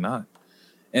it's really not,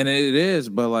 and it is.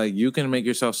 But like you can make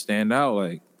yourself stand out.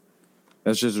 Like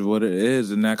that's just what it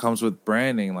is, and that comes with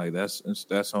branding. Like that's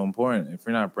so important. If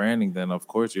you're not branding, then of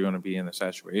course you're going to be in the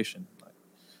saturation, like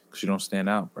because you don't stand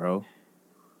out, bro.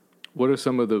 What are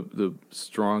some of the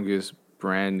strongest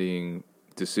branding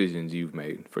decisions you've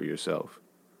made for yourself?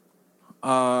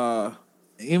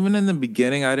 Even in the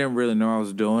beginning, I didn't really know I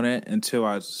was doing it until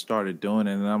I started doing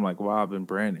it, and I'm like, wow, I've been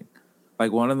branding.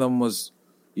 Like one of them was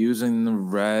using the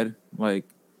red, like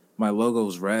my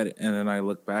logo's red, and then I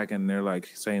look back and they're like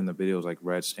saying the videos like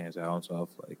red stands out and stuff,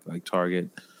 like Target.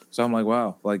 So I'm like,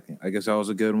 wow, like I guess that was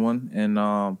a good one.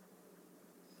 And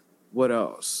what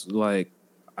else? Like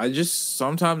I just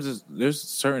sometimes there's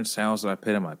certain sounds that I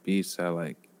put in my beats that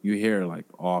like you hear like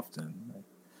often.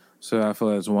 So I feel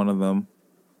that's one of them.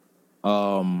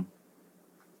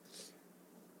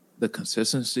 The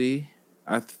consistency,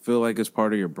 I feel like it's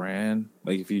part of your brand.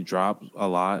 Like if you drop a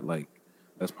lot, like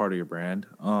that's part of your brand.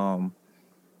 And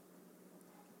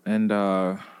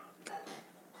I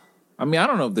I mean, I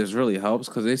don't know if this really helps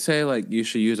because they say like you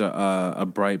should use a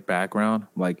bright background.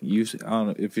 Like I don't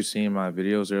know if you've seen my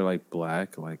videos, they're like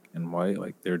black, like and white,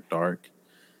 like they're dark.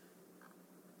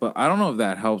 But I don't know if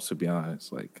that helps, to be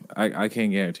honest. Like I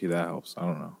can't guarantee that helps. I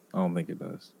don't know. I don't think it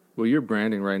does. Well, you're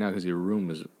branding right now because your room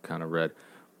is kind of red.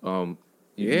 You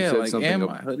Yeah, said like something and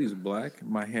my hoodie's black,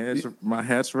 my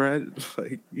hat's red.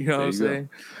 Like you know what I'm saying?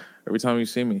 Every time you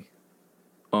see me.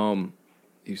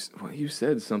 You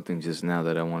said something just now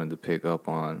that I wanted to pick up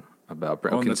on about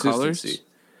On consistency. The colors?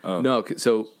 Oh. No,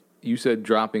 so you said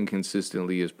dropping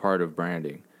consistently is part of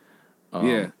branding.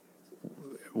 Yeah.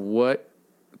 What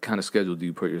kind of schedule do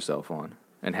you put yourself on,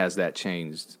 and has that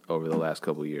changed over the last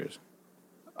couple of years?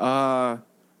 I've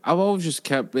always just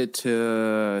kept it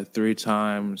to 3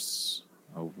 times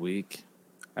a week,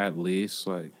 at least.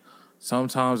 Like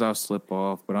sometimes I'll slip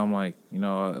off, but I'm like, you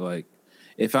know, like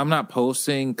if I'm not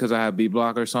posting because I have B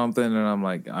block or something, and I'm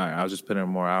like, all right, I'll just put in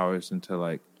more hours into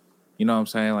like, you know what I'm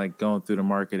saying, like going through the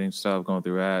marketing stuff, going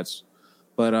through ads.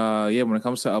 But yeah, when it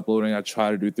comes to uploading, I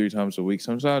try to do 3 times a week.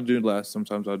 Sometimes I'll do less,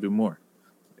 sometimes I'll do more.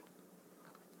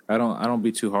 I don't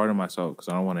be too hard on myself because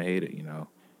I don't want to hate it, you know.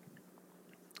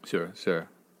 Sure.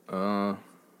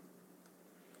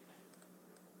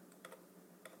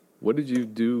 What did you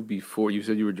do before? You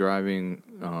said you were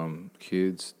driving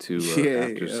kids to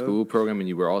after school program, and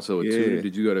you were also a tutor.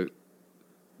 Did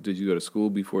you go to school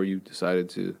before you decided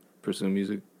to pursue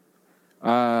music?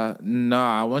 No,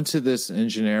 I went to this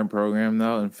engineering program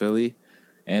though in Philly,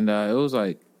 and it was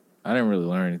like I didn't really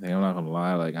learn anything. I'm not gonna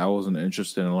lie, like I wasn't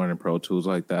interested in learning Pro Tools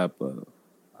like that, but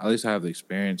at least I have the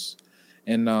experience.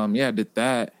 And yeah, I did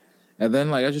that, and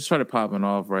then like I just started popping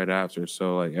off right after.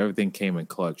 So like everything came in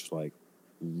clutch, like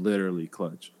literally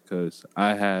clutch, because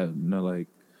I had no like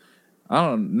I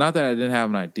don't not that I didn't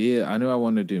have an idea. I knew I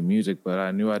wanted to do music, but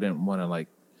I knew I didn't want to like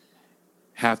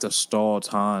have to stall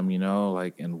time, you know,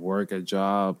 like and work a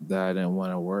job that I didn't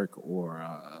want to work or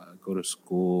go to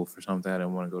school for something I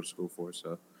didn't want to go to school for.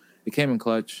 So it came in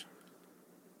clutch.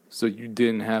 So you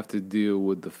didn't have to deal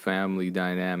with the family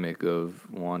dynamic of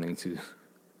wanting to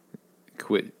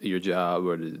quit your job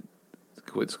or to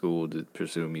quit school to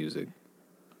pursue music.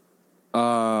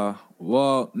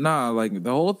 Well, nah, like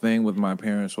the whole thing with my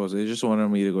parents was they just wanted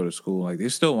me to go to school. Like they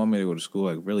still want me to go to school,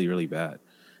 like really, really bad.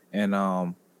 And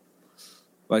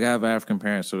like I have African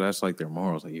parents, so that's like their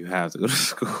morals. Like you have to go to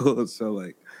school. So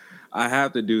like I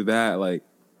have to do that, like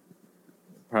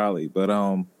probably. But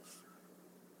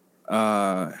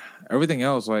everything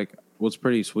else like was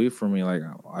pretty sweet for me. Like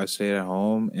I stayed at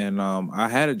home and I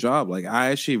had a job. Like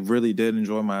I actually really did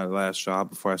enjoy my last job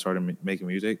before I started making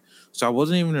music. So I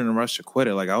wasn't even in a rush to quit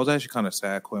it. Like I was actually kind of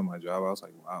sad quitting my job. I was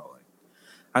like, wow, like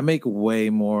I make way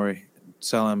more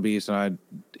selling beats than I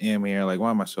am here. Like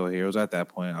why am I still here? It was at that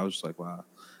point. I was just like, wow,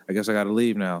 I guess I got to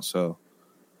leave now. So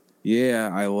yeah,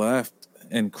 I left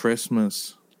in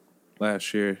Christmas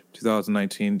last year,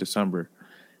 2019, December.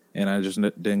 And I just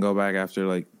didn't go back after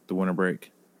like the winter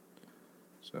break.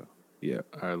 So yeah.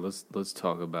 All right, let's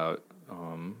talk about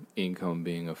income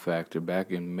being a factor.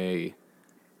 Back in May,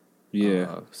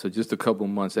 so just a couple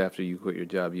months after you quit your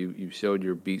job, you showed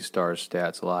your BeatStars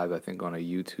stats live, I think, on a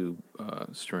YouTube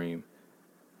stream.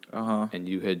 And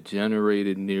you had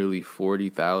generated nearly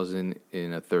 40,000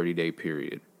 in a 30-day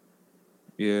period.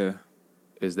 Yeah.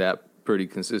 Is that pretty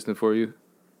consistent for you?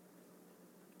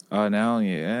 Now,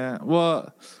 yeah.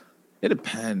 Well, it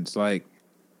depends. Like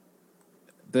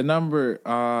the number,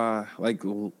 like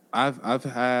I've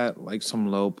had like some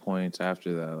low points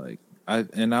after that. Like I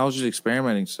was just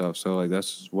experimenting stuff. So like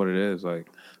that's what it is. Like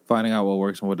finding out what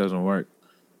works and what doesn't work.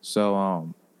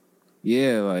 So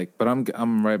yeah, like, but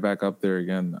I'm right back up there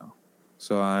again now.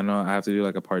 So I know I have to do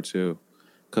like a part 2,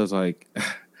 cause like,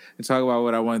 and talk about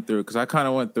what I went through, cause I kind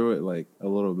of went through it like a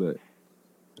little bit.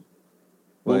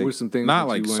 What Like, were some things not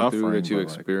that you like went through suffering, that you but,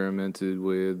 experimented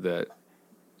with that?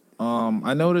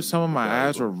 I noticed some of my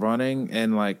ads valuable. were running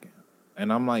and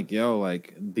I'm like, yo,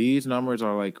 like these numbers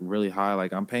are like really high.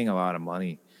 Like I'm paying a lot of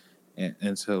money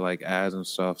into like ads and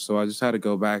stuff. So I just had to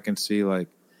go back and see like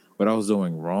what I was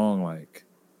doing wrong. Like,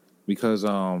 because,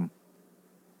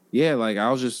 yeah, like I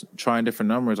was just trying different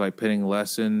numbers, like putting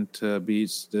less into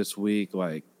beats this week,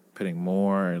 like putting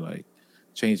more, like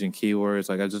changing keywords.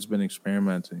 Like I've just been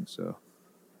experimenting. So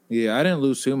yeah, I didn't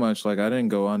lose too much. Like I didn't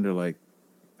go under like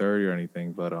 30 or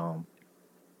anything, but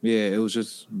yeah, it was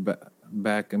just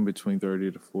back in between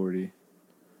 30 to 40.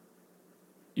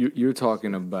 You're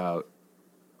talking about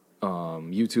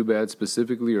YouTube ads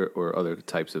specifically, or other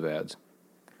types of ads?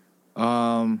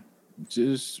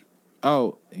 Just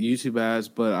YouTube ads,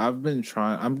 but I've been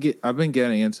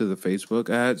getting into the Facebook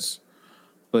ads.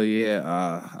 But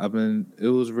yeah, it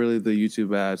was really the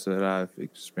YouTube ads that I've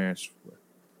experienced.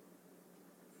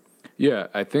 Yeah,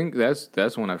 I think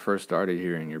that's when I first started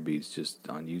hearing your beats, just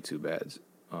on YouTube ads.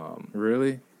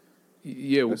 Really?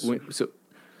 Yeah,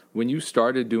 when you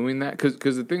started doing that,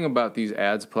 because the thing about these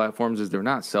ads platforms is they're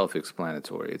not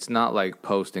self-explanatory. It's not like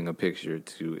posting a picture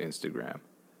to Instagram.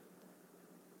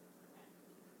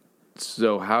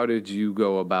 So how did you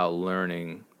go about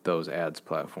learning those ads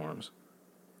platforms?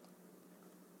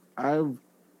 How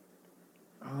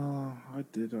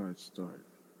did I start?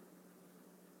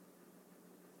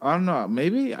 I don't know.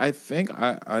 Maybe I think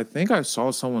I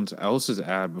saw someone else's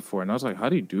ad before, and I was like, "How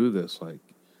do you do this? Like,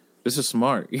 this is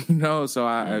smart, you know?" So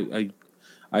I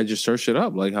just searched it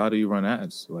up. Like, how do you run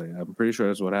ads? Like, I'm pretty sure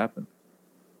that's what happened.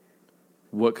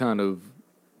 What kind of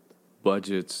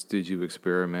budgets did you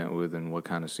experiment with, and what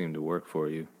kind of seemed to work for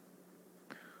you?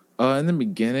 In the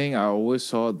beginning, I always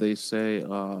saw they say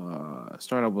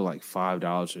start out with like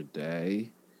 $5 a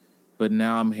day, but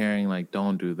now I'm hearing like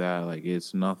don't do that. Like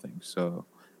it's nothing. So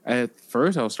at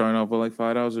first, I was starting off with like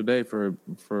 $5 a day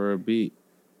for a beat,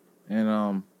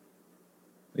 and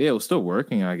yeah, it was still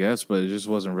working, I guess, but it just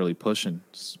wasn't really pushing.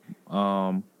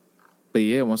 Um, but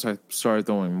yeah, once I started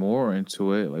throwing more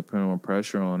into it, like putting more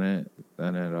pressure on it,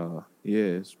 then yeah,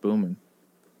 it's booming.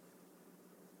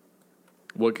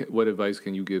 What advice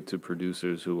can you give to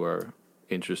producers who are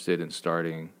interested in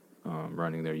starting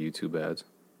running their YouTube ads?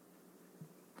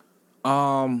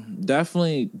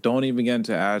 Definitely don't even get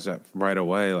into ads right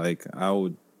away. Like I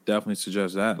would definitely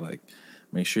suggest that. Like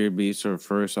make sure your beats are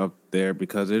first up there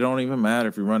because it don't even matter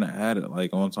if you run an ad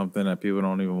like on something that people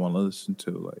don't even want to listen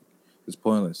to. Like it's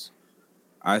pointless.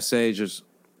 I say just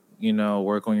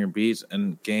work on your beats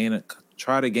and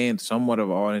try to gain somewhat of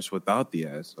an audience without the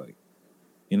ads. Like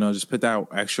just put that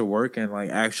extra work and like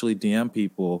actually DM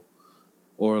people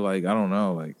or like I don't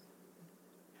know like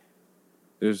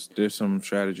there's some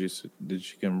strategies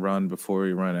that you can run before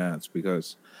you run ads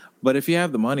but if you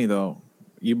have the money though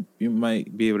you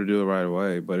might be able to do it right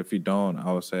away, but if you don't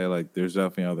I would say like there's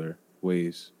definitely other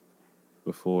ways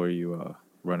before you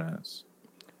run ads.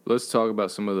 Let's talk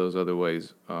about some of those other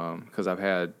ways. Because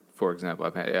for example,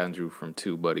 I've had Andrew from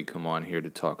TubeBuddy come on here to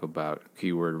talk about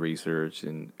keyword research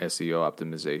and SEO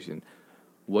optimization.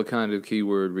 What kind of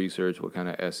keyword research, what kind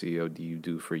of SEO do you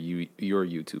do for your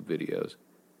YouTube videos?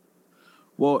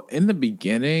 Well, in the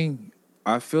beginning,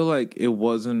 I feel like it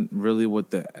wasn't really with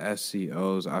the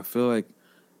SEOs. I feel like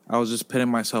I was just putting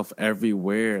myself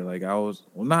everywhere. Like I was,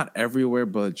 well, not everywhere,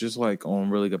 but just like on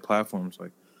really good platforms.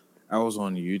 Like I was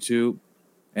on YouTube,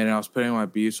 and I was putting my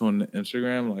beats on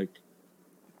Instagram. Like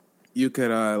you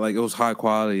could, like it was high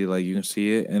quality. Like you can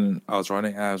see it, and I was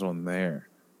running ads on there.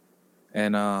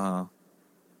 And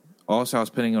also I was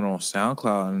putting it on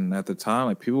SoundCloud, and at the time,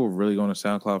 like people were really going to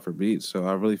SoundCloud for beats. So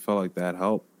I really felt like that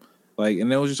helped. Like,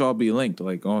 and it will just all be linked.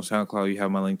 Like on SoundCloud, you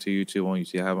have my link to YouTube. On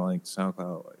YouTube, I have my link to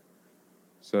SoundCloud. Like,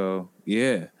 so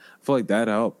yeah, I feel like that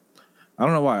helped. I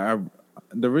don't know why.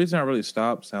 The reason I really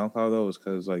stopped SoundCloud though is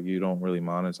because like you don't really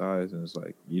monetize, and it's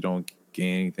like you don't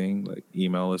gain anything like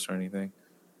email lists or anything.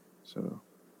 So,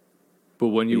 but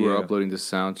when you were uploading to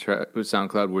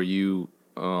SoundCloud, were you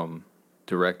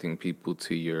directing people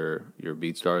to your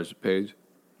BeatStars page?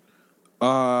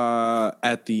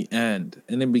 At the end.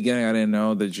 In the beginning, I didn't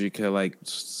know that you could like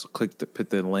put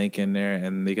the link in there,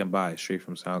 and they can buy it straight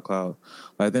from SoundCloud.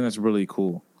 But I think that's really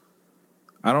cool.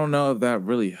 I don't know if that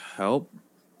really helped,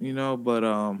 but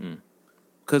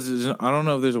because I don't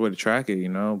know if there's a way to track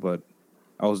it, but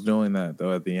I was doing that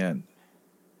though at the end.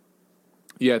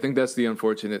 Yeah, I think that's the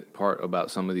unfortunate part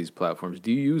about some of these platforms.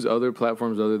 Do you use other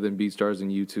platforms other than BeatStars and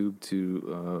YouTube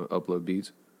to upload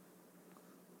beats?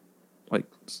 Like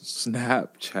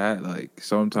Snapchat, like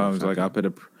sometimes like I put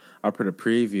a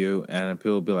preview and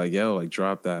people will be like, "Yo, like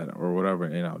drop that or whatever,"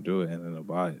 and I'll do it and then they'll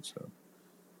buy it. So,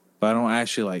 but I don't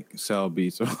actually like sell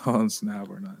beats on Snap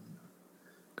or nothing.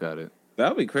 Got it. That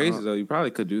would be crazy though. You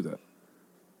probably could do that.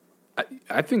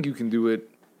 I think you can do it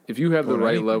if you have the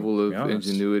right level of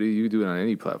ingenuity. You do it on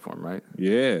any platform, right?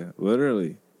 Yeah,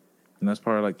 literally, and that's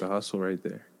part of like the hustle right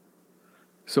there.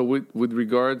 So with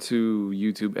regard to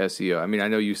YouTube SEO, I mean, I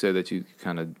know you said that you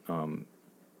kind of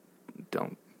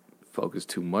don't focus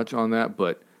too much on that,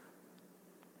 but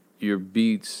your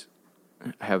beats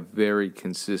have very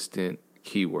consistent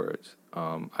keywords.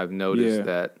 I've noticed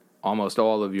that almost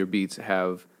all of your beats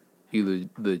have either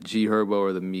the G Herbo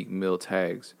or the Meek Mill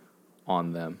tags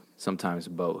on them, sometimes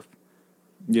both.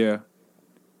 Yeah.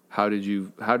 How did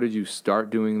you start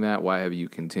doing that? Why have you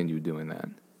continued doing that?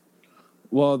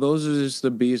 Well, those are just the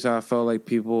beats I felt like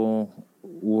people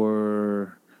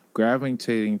were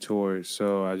gravitating towards.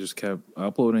 So I just kept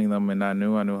uploading them, and I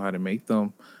knew how to make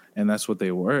them, and that's what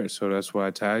they were. So that's why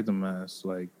I tagged them as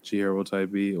like G Herbo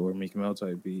type beat or Meek Mill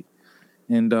type beat.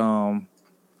 And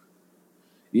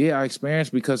yeah, I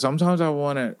experienced because sometimes I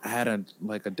want to add a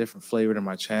different flavor to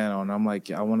my channel, and I'm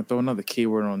like, I want to throw another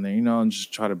keyword on there, and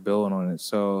just try to build on it.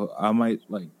 So I might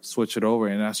like switch it over,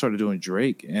 and I started doing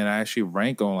Drake, and I actually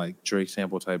rank on like Drake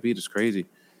sample type beat. It's crazy.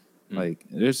 Like,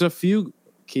 there's a few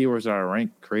keywords that I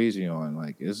rank crazy on.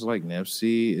 Like, it's like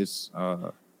Nipsey, it's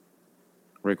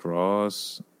Rick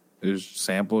Ross. There's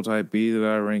sample type beat that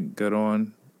I rank good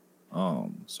on.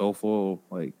 Soulful,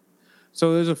 like.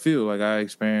 So there's a few like I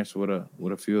experienced with a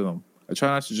few of them. I try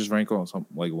not to just rank on some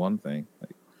like one thing.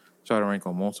 Like try to rank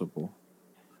on multiple.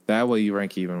 That way you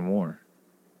rank even more.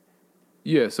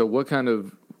 Yeah. So what kind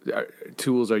of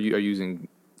tools are you using?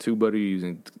 TubeBuddy,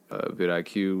 using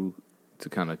vidIQ to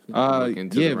kind of look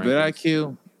into the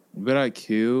rankings?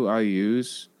 vidIQ I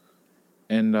use,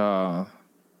 and and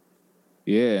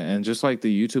just like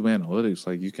the YouTube analytics,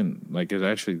 like you can like it's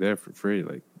actually there for free.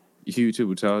 Like YouTube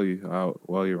will tell you how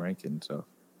well you're ranking and stuff.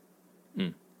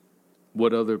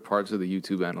 What other parts of the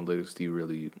YouTube analytics do you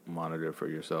really monitor for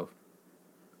yourself?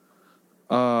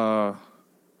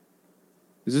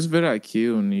 Is this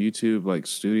vidIQ and YouTube like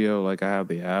Studio? Like I have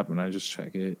the app and I just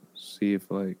check it, see if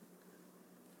like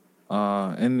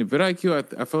and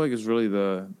vidIQ I feel like is really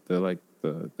the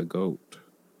GOAT.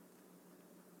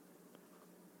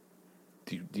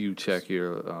 Do you check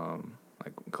your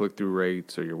like click-through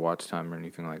rates or your watch time or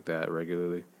anything like that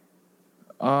regularly?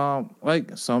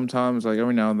 Like sometimes, like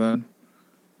every now and then,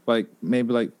 like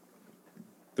maybe like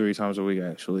 3 times a week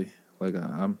actually. Like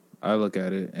I look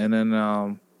at it, and then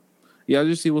I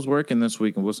just see what's working this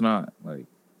week and what's not. Like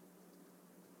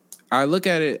I look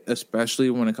at it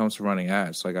especially when it comes to running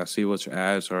ads. Like I see which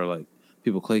ads are like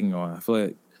people clicking on. I feel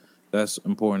like that's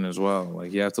important as well.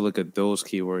 Like you have to look at those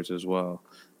keywords as well.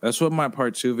 That's what my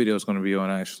part 2 video is going to be on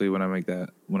actually when I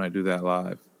do that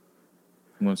live.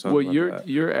 Well,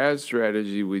 your ad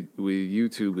strategy with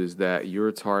YouTube is that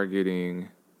you're targeting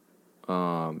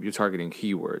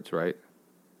keywords, right?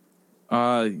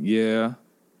 Yeah.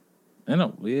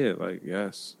 Like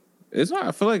yes. It's not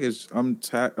I feel like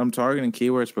I'm targeting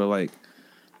keywords, but like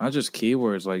not just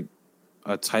keywords, like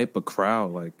a type of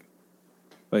crowd, like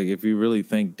if you really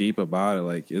think deep about it,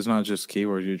 like it's not just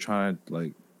keywords, you're trying to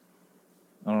like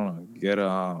I don't know, get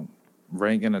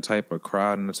rank in a type of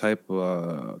crowd and a type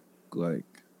of like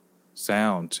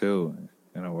sound too,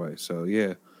 in a way. So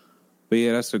yeah, but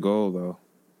yeah, that's the goal though.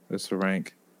 That's the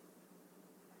rank.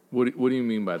 What do you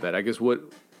mean by that? I guess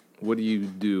what do you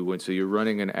do when you're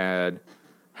running an ad?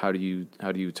 How do you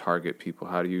target people?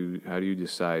 How do you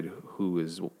decide who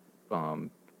is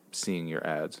seeing your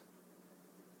ads?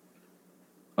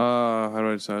 How do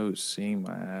I decide who's seeing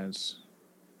my ads?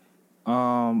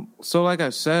 So like I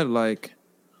said, like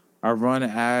I run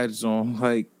ads on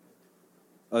like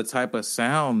a type of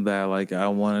sound that like I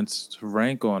wanted to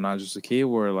rank on, not just a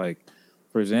keyword. Like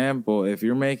for example, if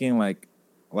you're making like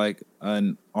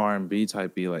an R&B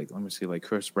type beat, like let me see, like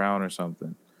Chris Brown or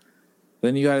something,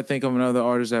 then you got to think of another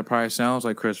artist that probably sounds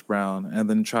like Chris Brown, and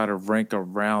then try to rank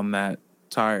around that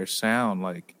entire sound.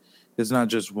 Like it's not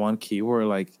just one keyword.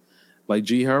 Like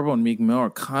G Herbo and Meek Mill are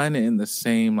kind of in the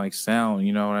same like sound,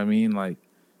 you know what I mean? Like,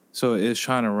 so it's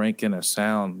trying to rank in a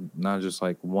sound, not just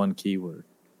like one keyword.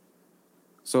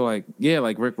 So like, yeah,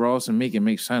 like Rick Ross and Meek, it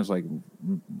makes sense. Like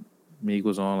Meek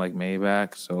was on like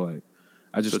Maybach, so like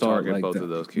I just thought target like both of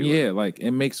those keywords. Yeah, like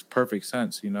it makes perfect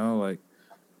sense, you know. Like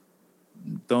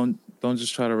don't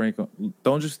just try to rank.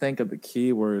 Don't just think of the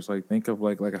keywords. Like think of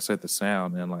like I said, the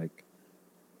sound and like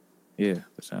the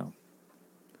sound.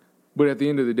 But at the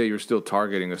end of the day, you're still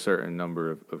targeting a certain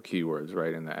number of keywords,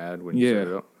 right, in the ad when you set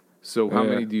it up. So how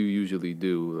many do you usually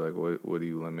do? Like, what do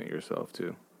you limit yourself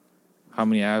to? How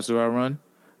many ads do I run?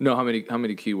 No, how many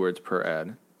keywords per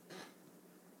ad?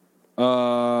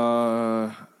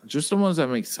 Just the ones that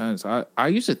make sense. I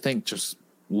used to think just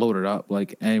load it up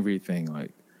like everything,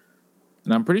 like,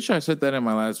 and I'm pretty sure I said that in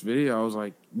my last video. I was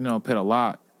like, put a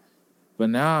lot. But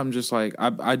now I'm just like,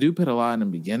 I do put a lot in the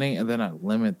beginning, and then I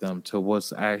limit them to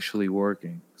what's actually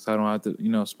working. So I don't have to,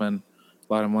 spend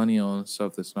a lot of money on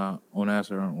stuff that's not on ads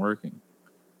that aren't working.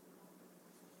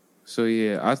 So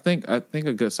yeah, I think a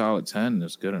good solid 10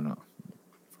 is good enough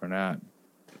for an ad.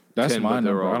 That's 10, my but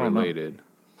they're number. all I don't related. know.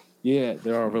 Yeah,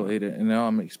 they're all related, and now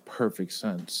it makes perfect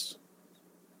sense.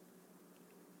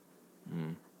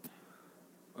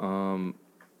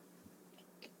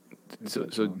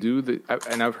 So do the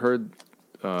and I've heard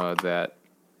that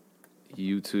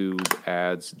YouTube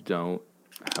ads don't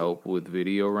help with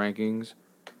video rankings.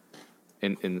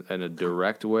 in a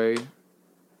direct way,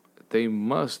 they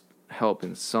must help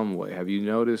in some way. Have you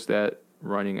noticed that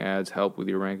running ads help with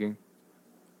your ranking?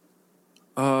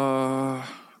 I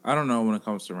don't know when it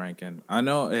comes to ranking. I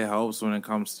know it helps when it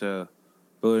comes to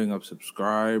building up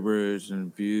subscribers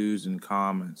and views and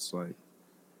comments, like,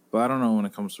 but I don't know when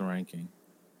it comes to ranking.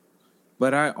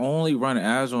 But I only run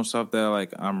ads on stuff that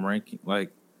like I'm ranking,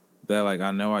 like that like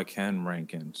I know I can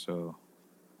rank in. So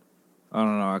I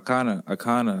don't know. I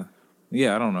kind of,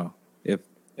 yeah. I don't know if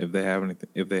they have anything,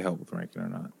 if they help with ranking or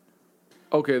not.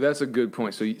 Okay, that's a good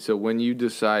point. So when you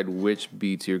decide which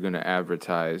beats you're going to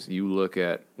advertise, you look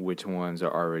at which ones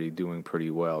are already doing pretty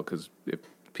well. Because if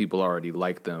people already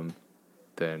like them,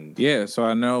 then Yeah. So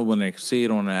I know when they see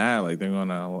it on the ad, like they're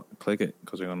gonna click it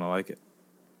because they're gonna like it.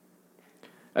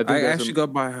 I think I that's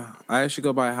actually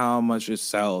go by how much it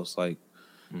sells, like,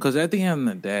 because at the end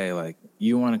of the day, like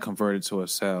you want to convert it to a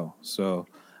sell. So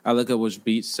I look at which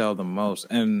beats sell the most,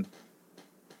 and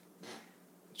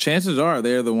chances are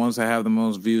they're the ones that have the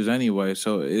most views anyway.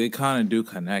 So it kind of do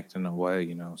connect in a way,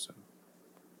 you know. So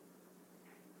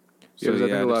yeah, 'cause I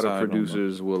think a lot of decide on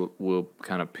producers will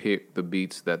kind of pick the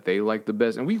beats that they like the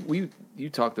best. And we you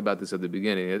talked about this at the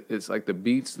beginning. It's like the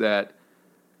beats that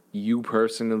you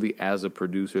personally, as a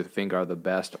producer, think are the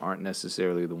best aren't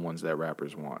necessarily the ones that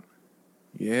rappers want.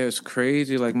 yeah, it's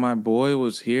crazy. Like my boy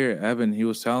was here, Evan. He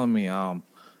was telling me,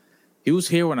 he was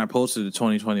here when I posted the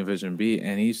 2020 Vision beat,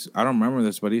 and I don't remember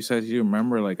this, but he said he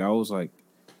remember like I was like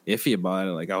iffy about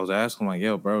it. Like I was asking like,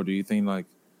 yo, bro, do you think like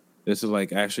this is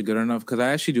like actually good enough? Because I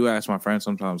actually do ask my friends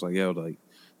sometimes, like, yo, like,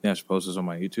 yeah, I should post this on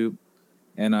my YouTube.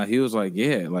 And he was like,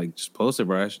 yeah, like just post it,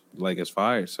 bro. Like it's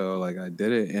fire. So like I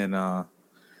did it, and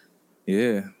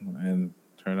yeah, and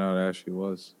turned out it actually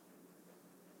was.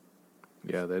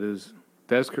 Yeah,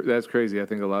 that's crazy. I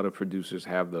think a lot of producers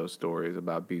have those stories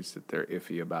about beats that they're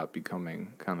iffy about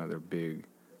becoming kind of their big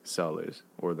sellers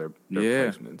or their Yeah,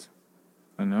 placements.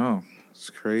 I know. It's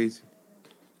crazy.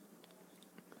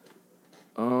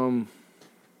 Um,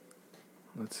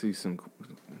 let's see some.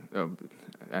 Oh,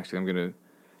 actually, I'm gonna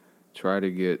try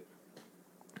to get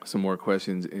some more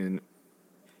questions in.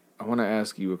 I want to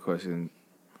ask you a question,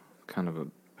 kind of a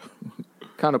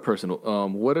kind of personal.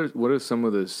 What are some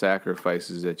of the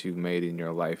sacrifices that you've made in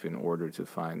your life in order to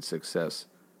find success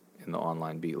in the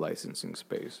online beat licensing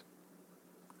space?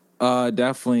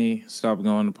 Definitely stop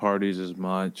going to parties as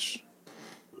much.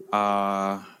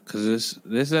 Cause this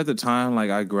is at the time like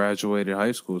I graduated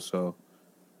high school, so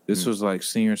this was like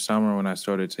senior summer when I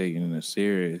started taking it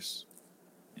serious.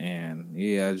 And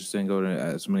yeah, I just didn't go to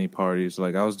as many parties.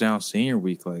 Like I was down senior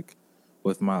week, like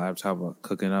with my laptop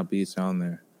cooking up beats down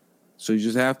there. So you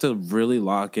just have to really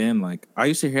lock in. Like I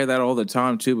used to hear that all the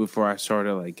time too before I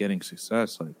started like getting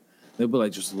success. Like they'd be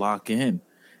like, just lock in. And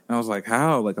I was like,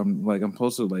 how? I'm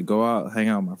supposed to like go out, hang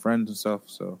out with my friends and stuff.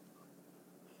 So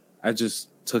I just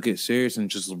took it serious and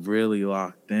just really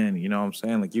locked in. You know what I'm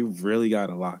saying? Like you really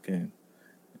gotta lock in.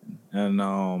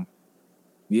 And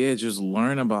yeah, just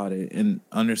learn about it and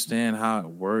understand how it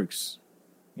works,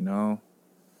 you know?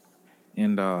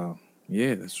 And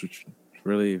yeah,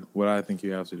 really what I think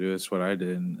you have to do. That's what I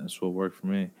did, and that's what worked for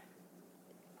me.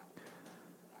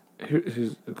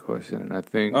 Here's the question, and I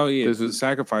think Oh yeah, this the is.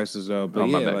 sacrifices though. But Oh,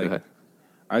 my yeah, bad. Go like ahead.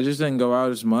 I just didn't go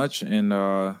out as much, and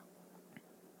yeah,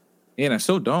 and I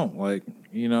still don't. Like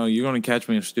you know, you're gonna catch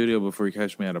me in the studio before you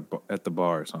catch me at the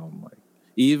bar or something. Like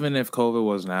even if COVID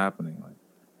wasn't happening, like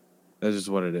that's just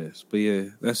what it is. But yeah,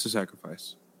 that's the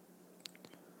sacrifice.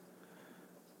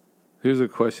 Here's a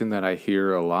question that I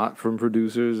hear a lot from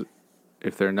producers.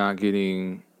 If they're not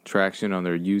getting traction on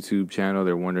their YouTube channel,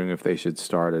 they're wondering if they should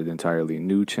start an entirely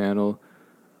new channel.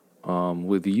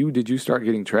 With you, did you start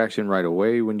getting traction right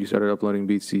away when you started uploading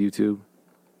beats to YouTube?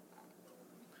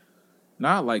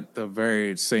 Not like the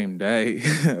very same day,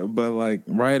 but like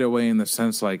right away in the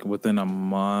sense like within a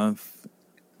month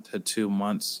to 2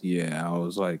 months, yeah, I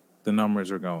was like the numbers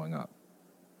are going up.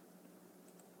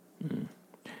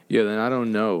 Yeah, then I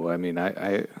don't know. I mean,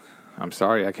 I'm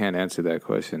sorry, I can't answer that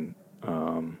question.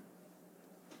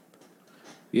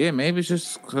 Yeah, maybe it's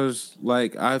just because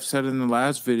like I've said in the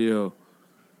last video,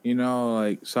 you know,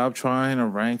 like stop trying to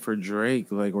rank for Drake,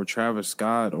 like or Travis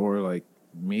Scott or like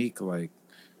Meek, like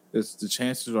it's the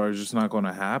chances are just not going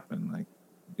to happen. Like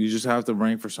you just have to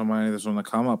rank for somebody that's on the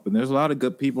come up, and there's a lot of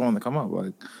good people on the come up.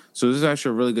 Like so, this is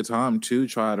actually a really good time to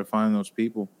try to find those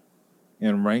people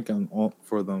and rank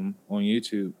for them on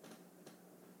YouTube.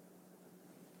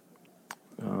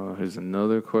 Here's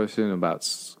another question about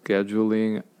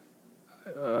scheduling.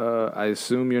 I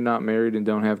assume you're not married and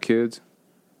don't have kids?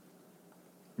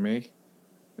 Me?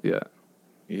 Yeah.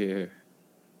 Yeah.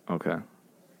 Okay.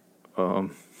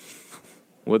 Um,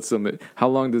 How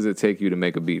long does it take you to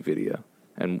make a beat video,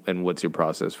 and what's your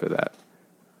process for that?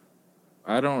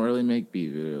 I don't really make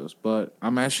beat videos, but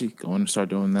I'm actually going to start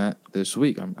doing that this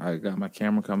week. I got my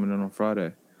camera coming in on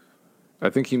Friday. I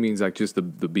think he means like just the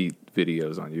beat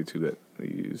videos on YouTube that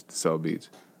you use to sell beats.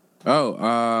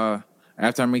 Oh,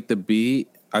 after I make the beat,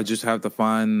 I just have to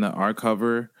find the art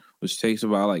cover, which takes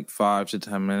about like 5 to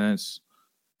 10 minutes,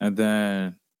 and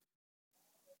then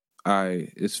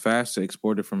it's fast to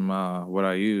export it from what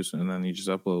I use, and then you just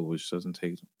upload, which doesn't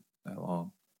take that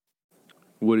long.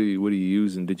 What do you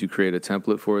use, and did you create a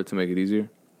template for it to make it easier?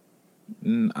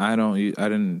 I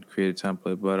didn't create a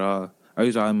template, but I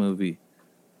use iMovie.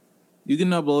 You can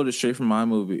upload it straight from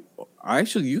iMovie.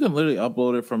 Actually, you can literally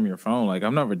upload it from your phone. Like,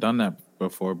 I've never done that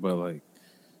before, but like,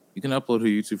 you can upload to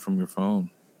YouTube from your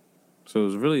phone. So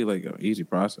it's really like an easy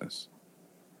process.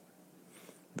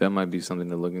 That might be something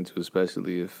to look into,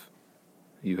 especially if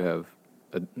you have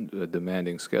a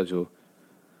demanding schedule.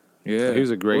 Yeah.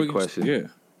 Here's a great question. Yeah.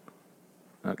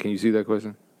 Can you see that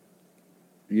question?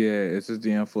 Yeah, it's just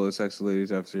DM full of sexy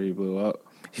ladies after he blew up.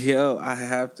 Yo, I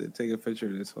have to take a picture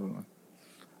of this. Hold on.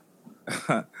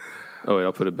 Oh, wait,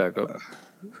 I'll put it back up.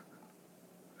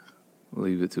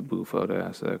 Leave it to Bufo to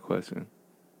ask that question.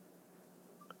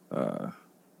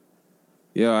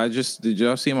 Did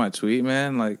y'all see my tweet,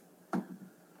 man? Like,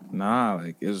 nah,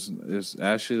 like it's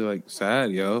actually like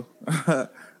sad, yo.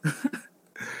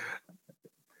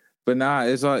 But nah,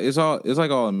 it's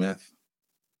like all a myth.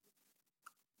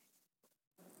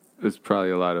 There's probably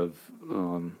a lot of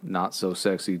not so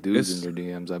sexy dudes in your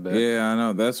DMs, I bet. Yeah, I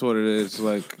know. That's what it is.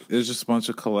 Like, it's just a bunch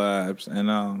of collabs.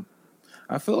 And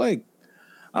I feel like,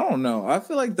 I don't know. I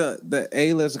feel like the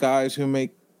A-list guys who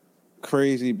make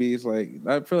crazy beats, like,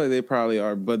 I feel like they probably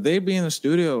are. But they be in the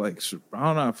studio, like, I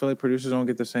don't know. I feel like producers don't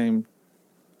get the same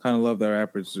kind of love that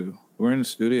rappers do. We're in the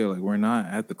studio. Like, we're not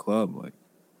at the club. Like,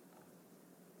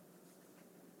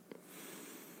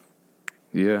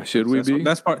 yeah, should we be?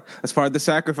 That's part of the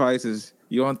sacrifices.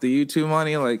 You want the YouTube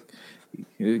money, like,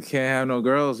 you can't have no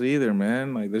girls either,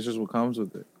 man. Like, that's just what comes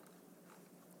with it.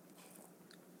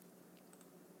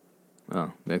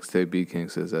 Oh, Mixtape B King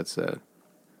says that's sad.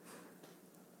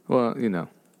 Well, you know.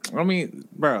 I mean,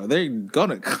 bro, they're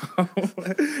gonna come.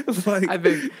 Like, I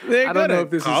don't know if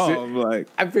this come. Like,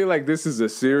 I feel like this is a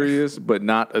serious, but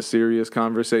not a serious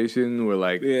conversation. Where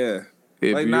like, yeah,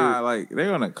 like nah, like they're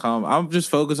gonna come. I'm just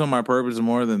focused on my purpose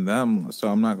more than them, so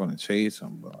I'm not gonna chase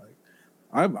them. But like,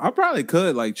 I probably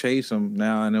could like chase them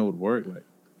now, and it would work.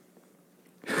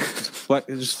 Like,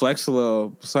 just flex a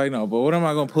little. It's like, no, but what am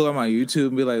I gonna pull up my YouTube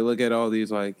and be like, look at all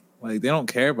these like they don't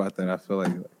care about that. I feel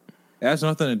like it has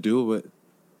nothing to do with.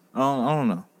 I don't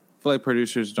know. I feel like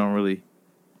producers don't really.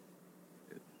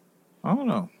 I don't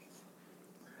know.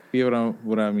 You know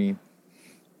what I mean?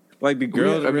 Like the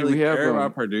girls, really care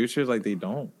about producers. Like they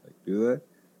don't do that.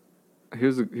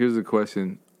 Here's a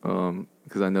question,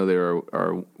 because I know there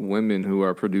are women who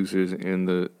are producers in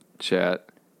the chat.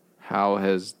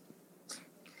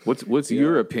 What's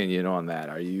your opinion on that?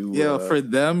 Are you? Yeah, for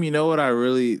them, you know what I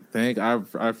really think.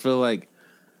 I feel like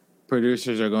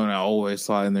producers are going to always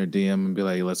slide in their DM and be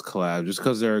like, let's collab, just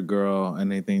because they're a girl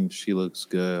and they think she looks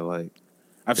good. Like,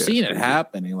 I've seen it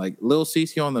happening. Like, Lil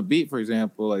Cece on the beat, for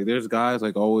example. Like, there's guys,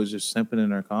 like, always just simping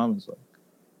in their comments. Like,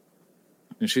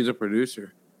 and she's a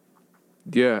producer.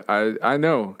 Yeah, I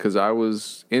know, because I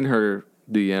was in her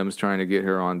DMs trying to get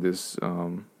her on this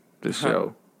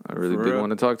show. I really did want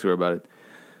to talk to her about it.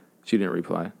 She didn't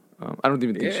reply. I don't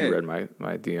even think she read my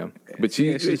DM. But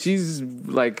she's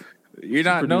like...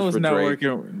 Noah's not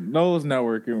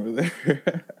working with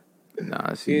her.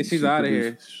 Nah, she's out of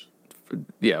here.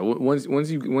 Yeah, once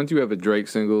you have a Drake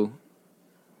single,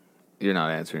 you're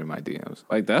not answering my DMs.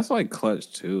 Like, that's like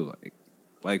clutch too.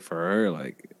 Like for her,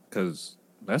 like, because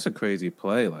that's a crazy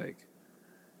play. Like,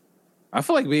 I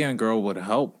feel like being a girl would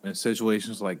help in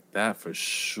situations like that for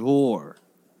sure.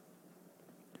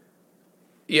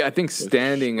 Yeah, I think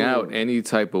standing out any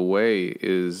type of way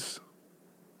is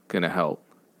gonna help.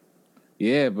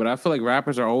 Yeah, but I feel like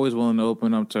rappers are always willing to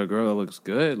open up to a girl that looks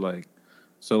good. Like,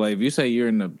 so like if you say you're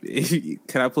in the,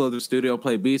 can I pull up the studio,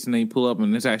 play beats, and then you pull up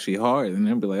and it's actually hard, and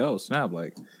then be like, oh snap,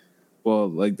 like, well,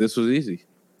 like this was easy.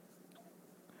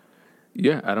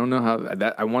 Yeah, I don't know how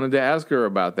that. I wanted to ask her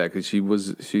about that because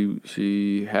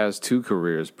she has two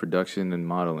careers, production and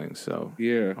modeling. So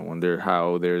yeah, I wonder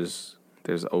how there's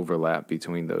overlap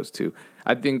between those two.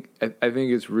 I think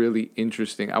it's really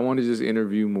interesting. I want to just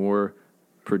interview more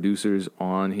producers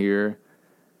on here,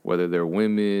 whether they're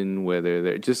women, whether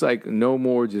they're just like no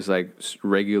more just like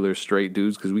regular straight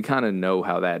dudes, because we kind of know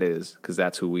how that is because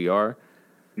that's who we are.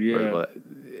 Yeah.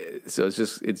 So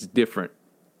it's different.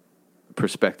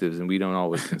 perspectives, and we don't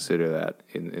always consider that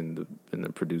in the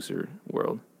producer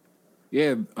world.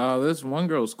 Yeah, this one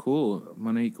girl's cool,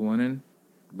 Monique Winning.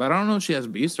 But I don't know if she has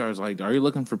BeatStars. Like, are you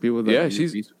looking for people that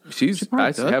she's probably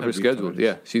I does have her have scheduled. BeatStars.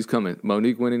 Yeah, she's coming.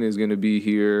 Monique Winning is going to be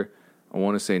here, I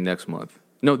want to say next month.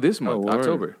 No, this month, word.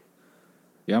 October.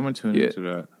 Yeah, I'm going to tune into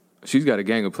that. She's got a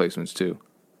gang of placements, too.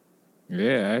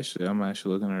 Yeah, actually, I'm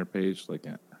actually looking at her page, like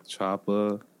at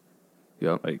Choppa.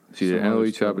 Yep. Like, She did some other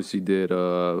NLE Chopper. stuff. She did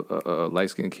Light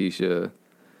Skin Keisha.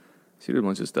 She did a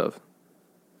bunch of stuff.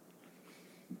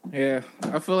 Yeah,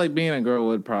 I feel like being a girl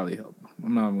would probably help.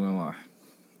 I'm not even going to lie.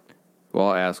 Well,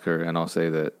 I'll ask her, and I'll say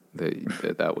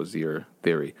that was your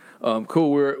theory.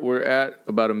 Cool. We're at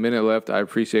about a minute left. I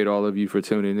appreciate all of you for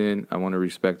tuning in. I want to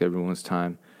respect everyone's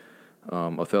time.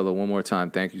 Othello, one more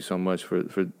time, thank you so much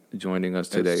for joining us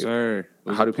today. Yes, sir. It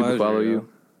was How a do people pleasure, follow yo. you?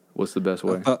 What's the best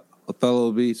way?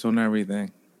 Othello Beats on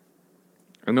everything.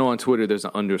 I know on Twitter there's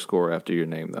an underscore after your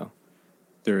name, though.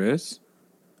 There is?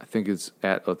 I think it's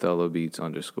at Othello Beats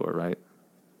 _, right?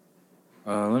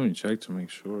 Let me check to make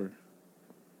sure.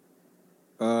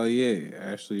 Yeah,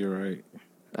 actually, you're right.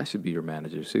 I should be your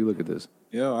manager. See, look at this.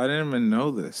 Yo, I didn't even know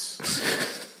this.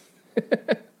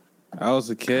 I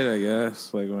was a kid, I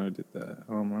guess, like when I did that.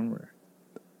 I don't remember.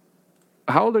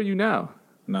 How old are you now?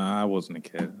 Nah, I wasn't a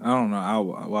kid. I don't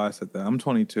know why I said that. I'm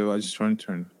 22. I just turned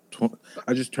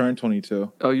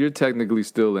 22. Oh, you're technically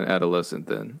still an adolescent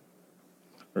then.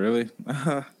 Really?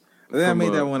 I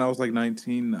made that when I was like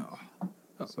 19 now.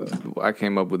 So. I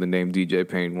came up with the name DJ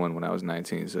Payne 1 when I was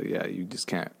 19. So yeah, you just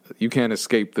can't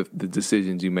escape the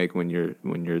decisions you make when you're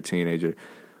a teenager.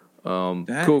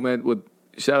 Cool, man. Well,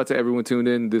 shout out to everyone tuned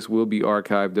in. This will be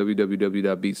archived,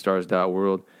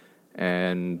 www.beatstars.world.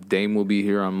 And Dame will be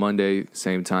here on Monday,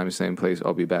 same time, same place.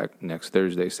 I'll be back next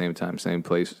Thursday, same time, same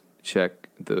place. Check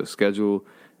the schedule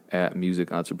at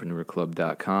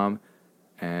musicentrepreneurclub.com,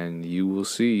 and you will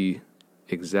see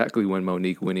exactly when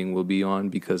Monique Winning will be on,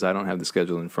 because I don't have the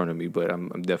schedule in front of me, but I'm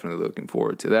definitely looking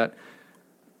forward to that.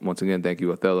 Once again, thank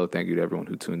you, Othello. Thank you to everyone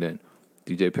who tuned in.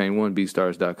 DJ Payne 1,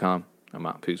 beatstars.com. I'm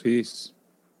out. Peace. Peace.